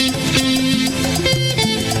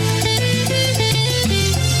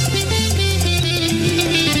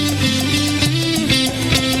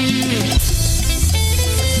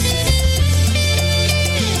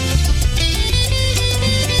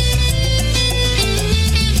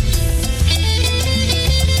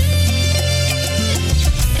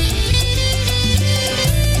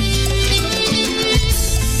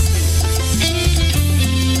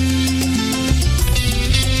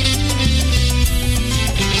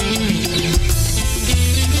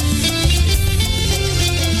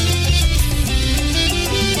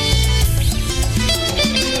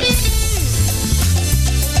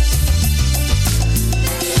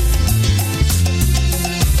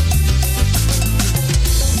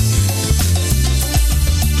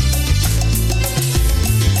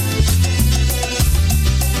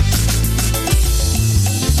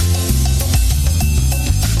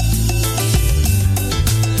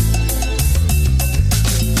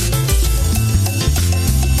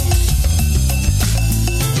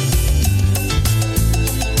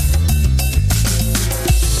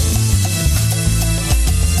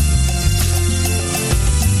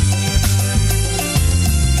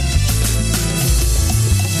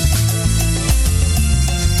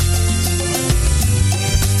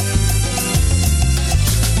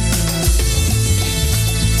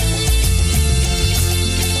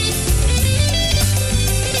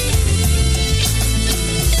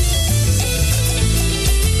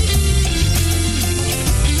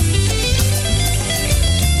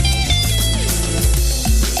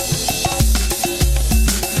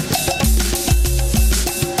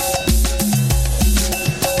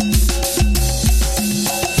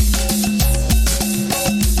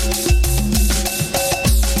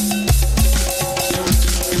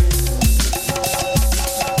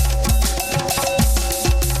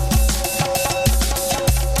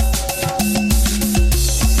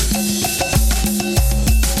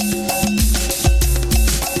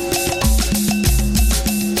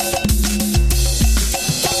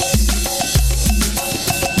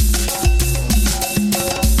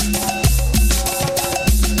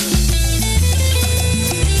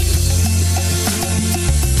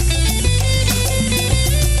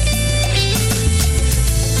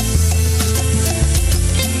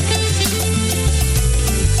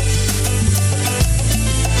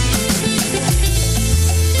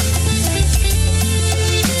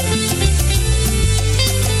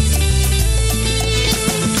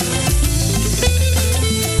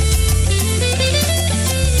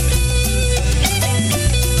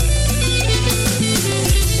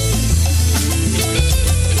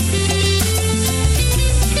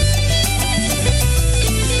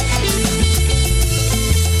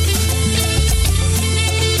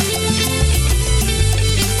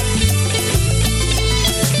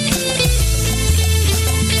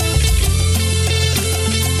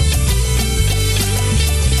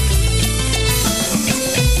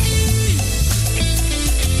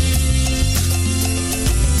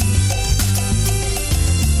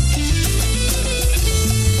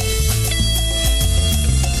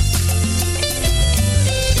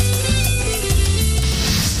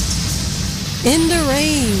 In the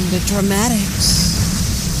Rain, the Dramatics.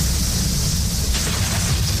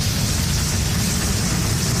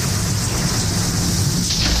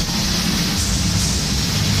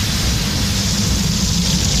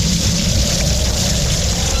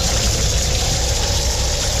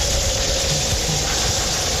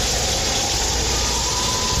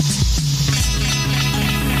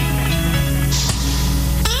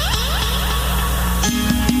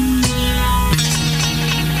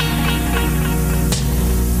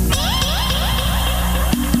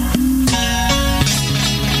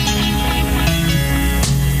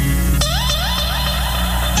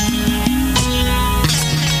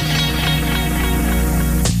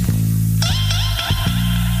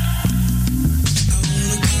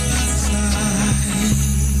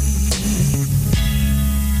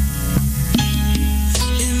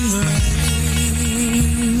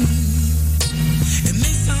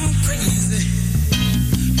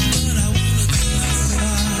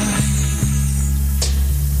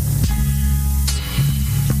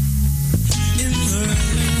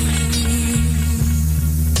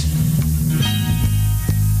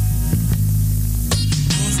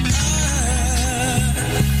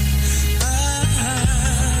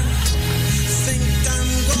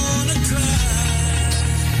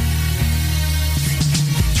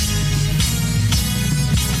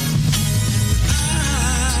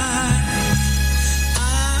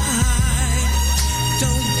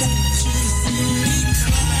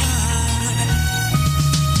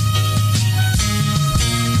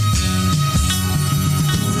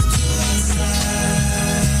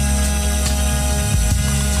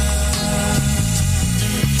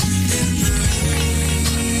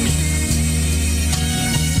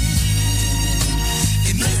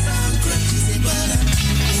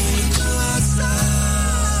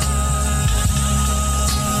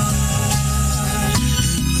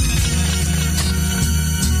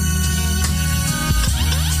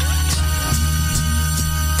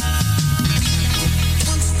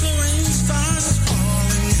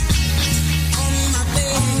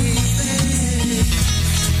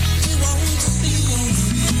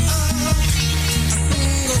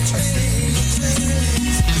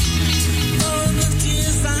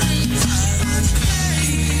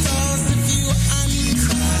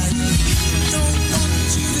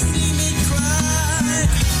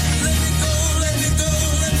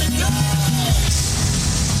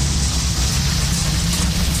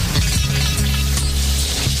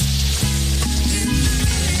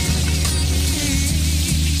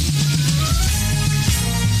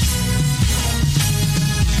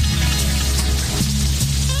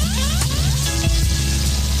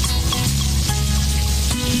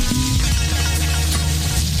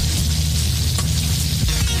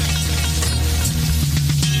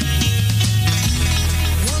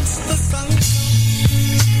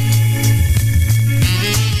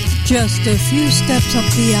 Just a few steps up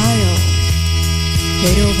the aisle.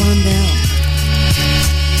 Cato Von Bell.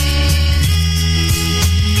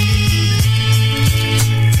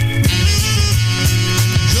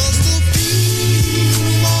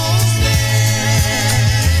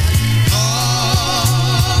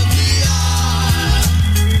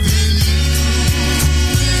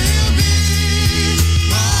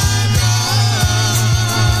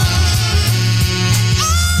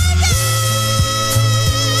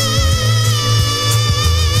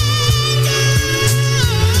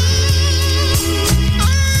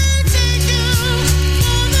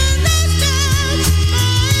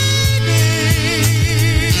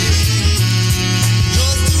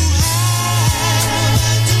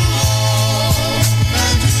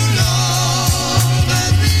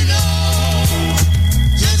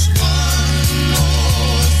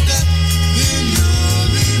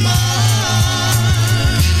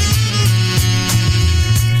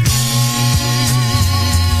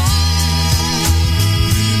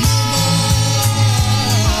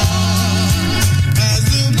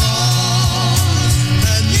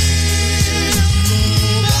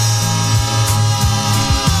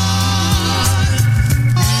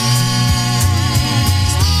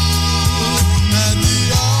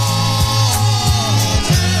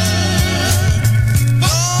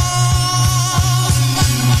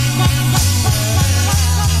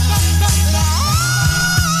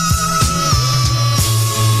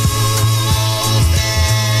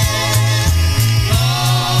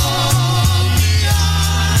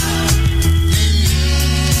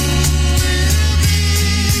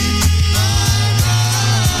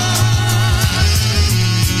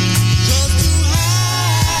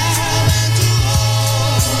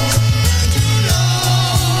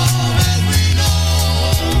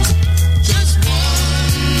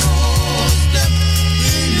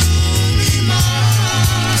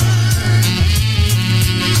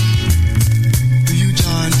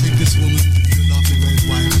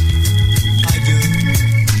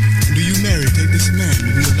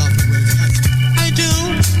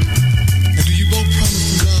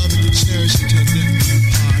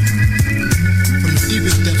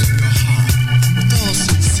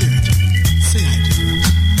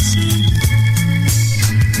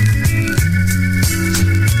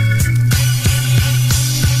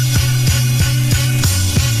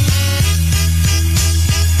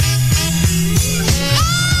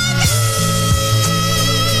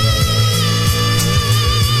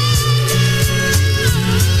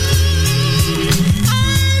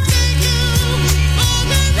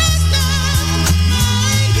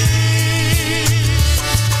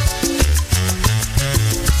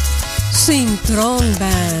 Throne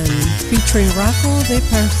Band featuring Rocco de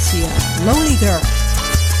Persia, Lonely Girl.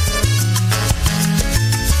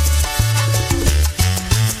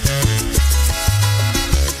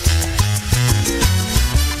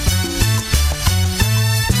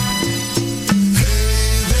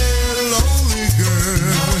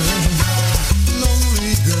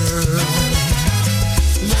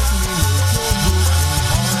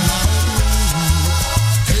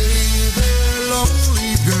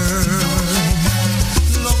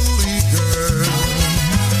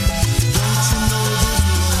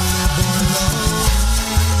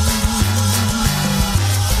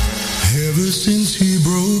 Since he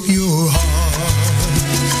broke your heart,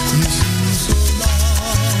 you seem so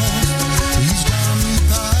lost. Each time you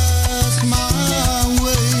pass my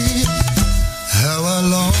way, how I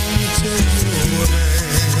long to take your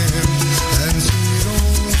hand and say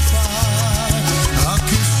don't cry. I'll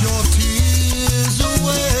kiss your tears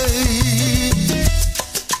away.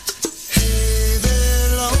 Hey there,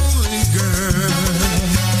 lonely girl,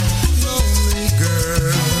 lonely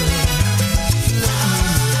girl.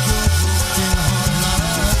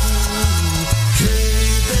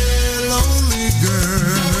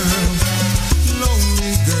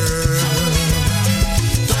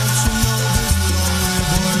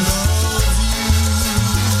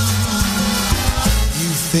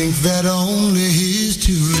 Think that only his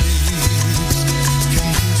two lips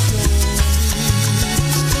can kiss your lips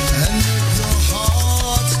and make your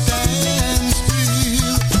heart stand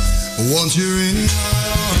still. Once you're in my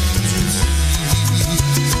arms, you see,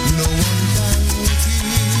 no one can kiss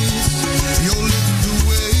your lips the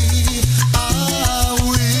way I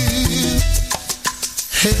will.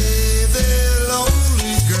 Hey there,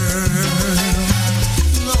 lonely girl,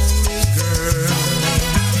 lonely girl.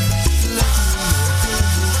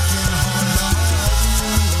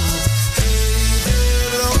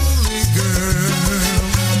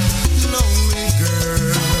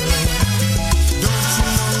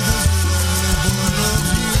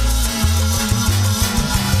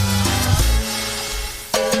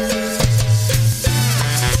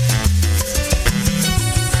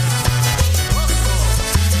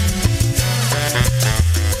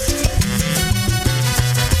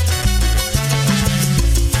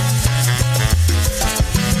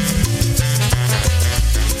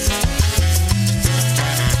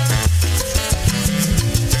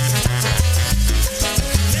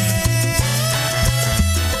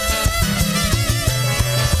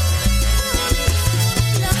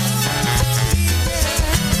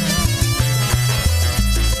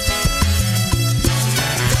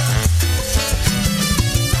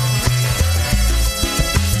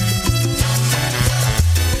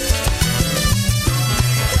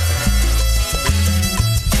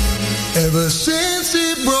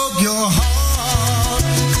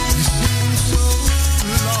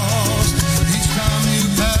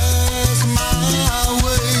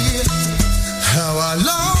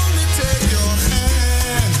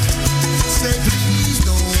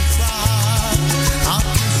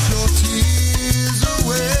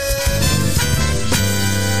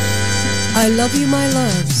 I love you, my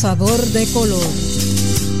love, sabor de color.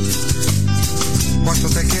 Cuánto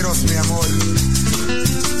te quiero, mi amor.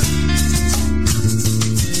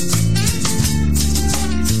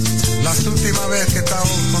 Las últimas veces que he estado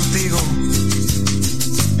contigo,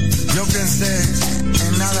 yo pensé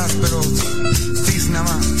en nada, pero tis nada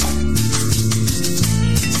más.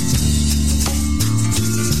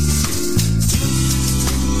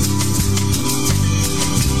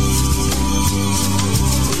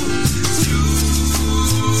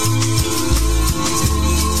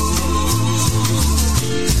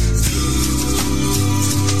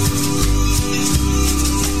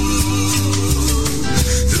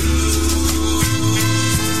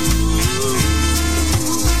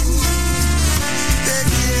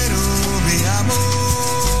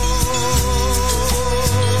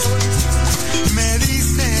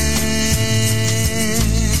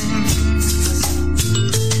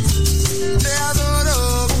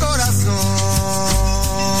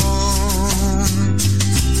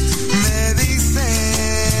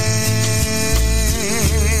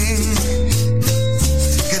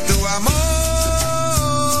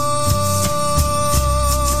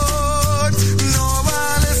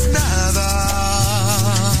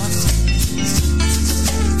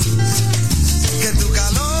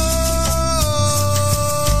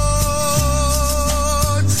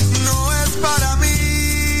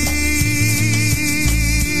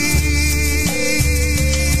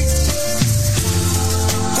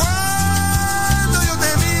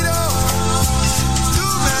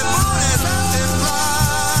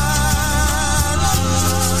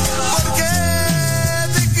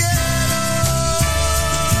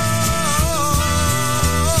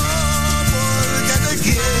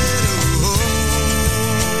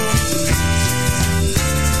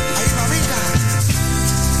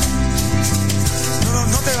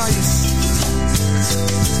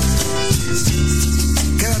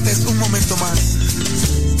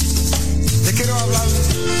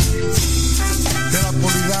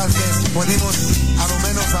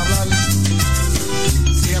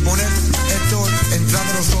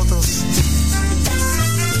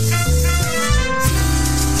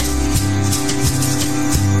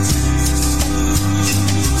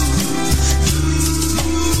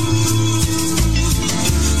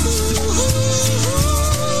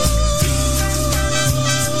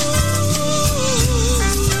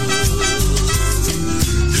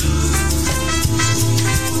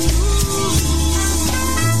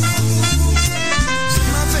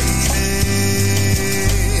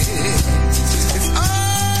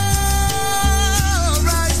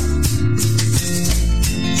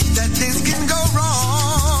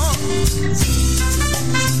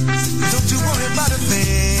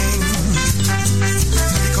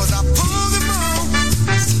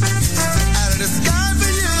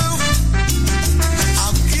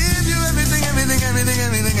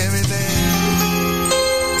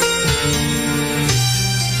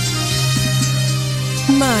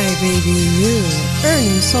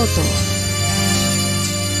 Soto.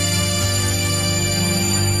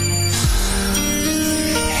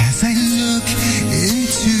 As I look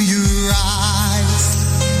into your eyes,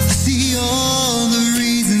 I see all the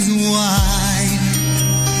reasons why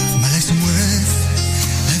my life's worth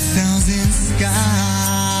 1,000 skies.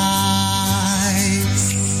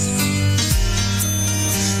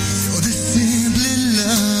 You're the simply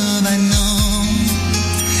love I know,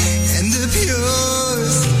 and the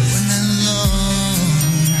purest when I long.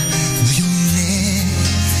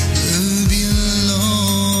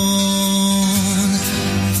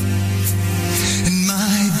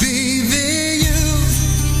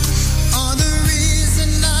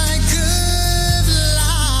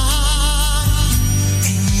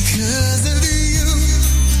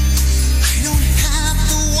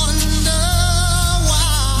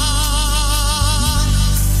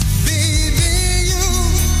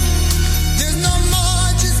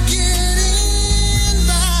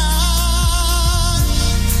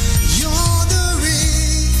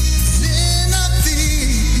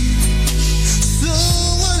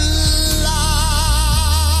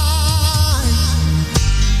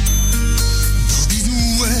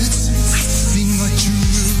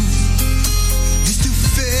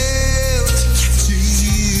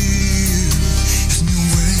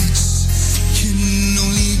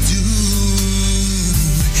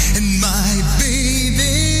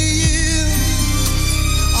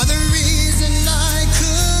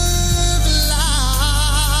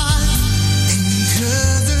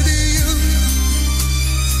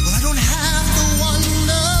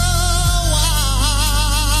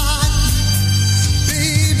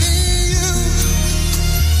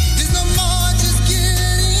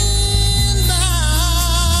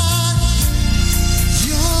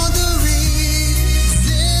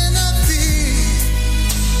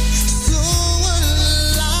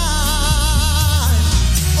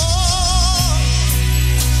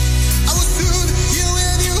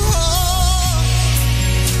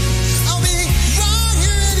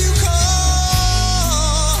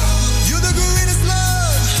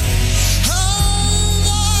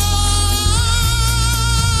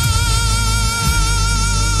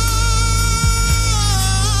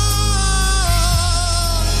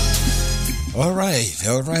 All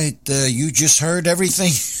right. You just heard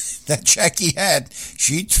everything that Jackie had.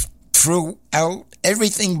 She threw out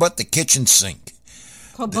everything but the kitchen sink.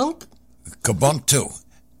 Kabunk too.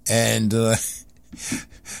 And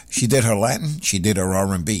she did her Latin. She did her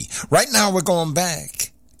R&B. Right now we're going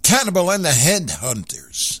back. Cannibal and the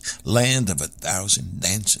Headhunters. Land of 1,000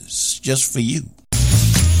 Dances. Just for you.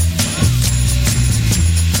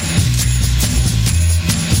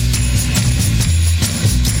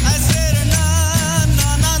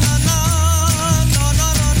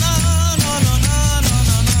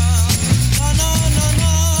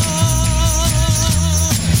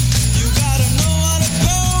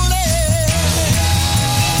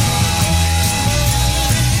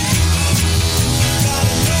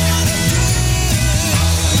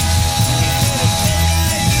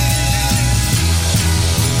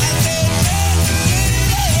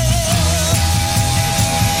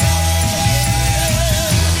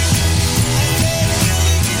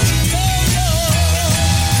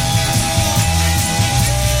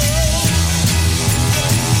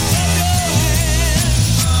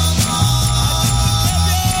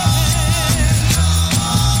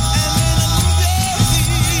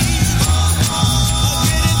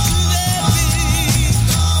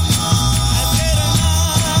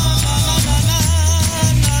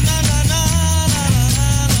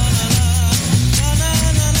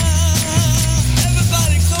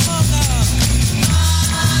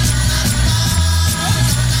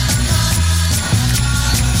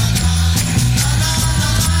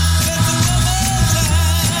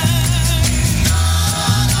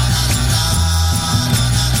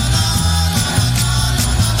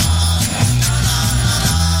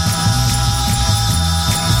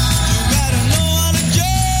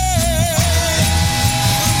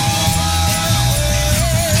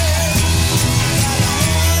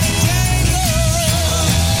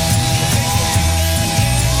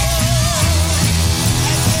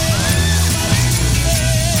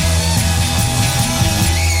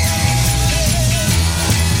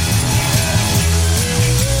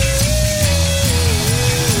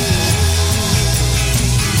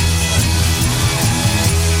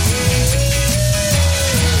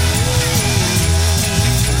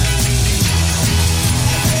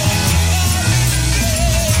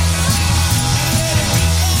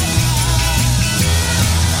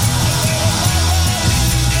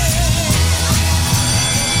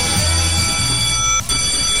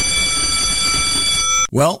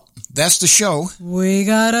 Well, that's the show. We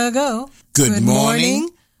gotta go. Good morning,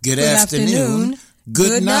 good afternoon,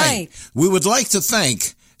 good night. We would like to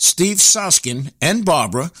thank Steve Soskin and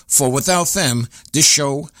Barbara, for without them, this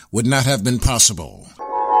show would not have been possible.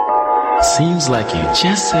 Seems like you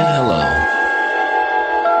just said hello.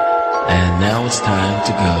 And now it's time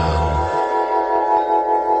to go.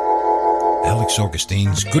 Alex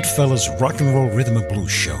Augustine's Goodfellas Rock and Roll Rhythm and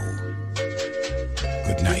Blues Show.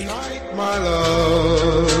 Good night. My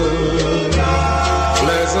love,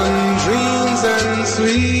 pleasant dreams and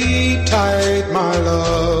sweet tight, my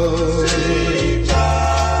love.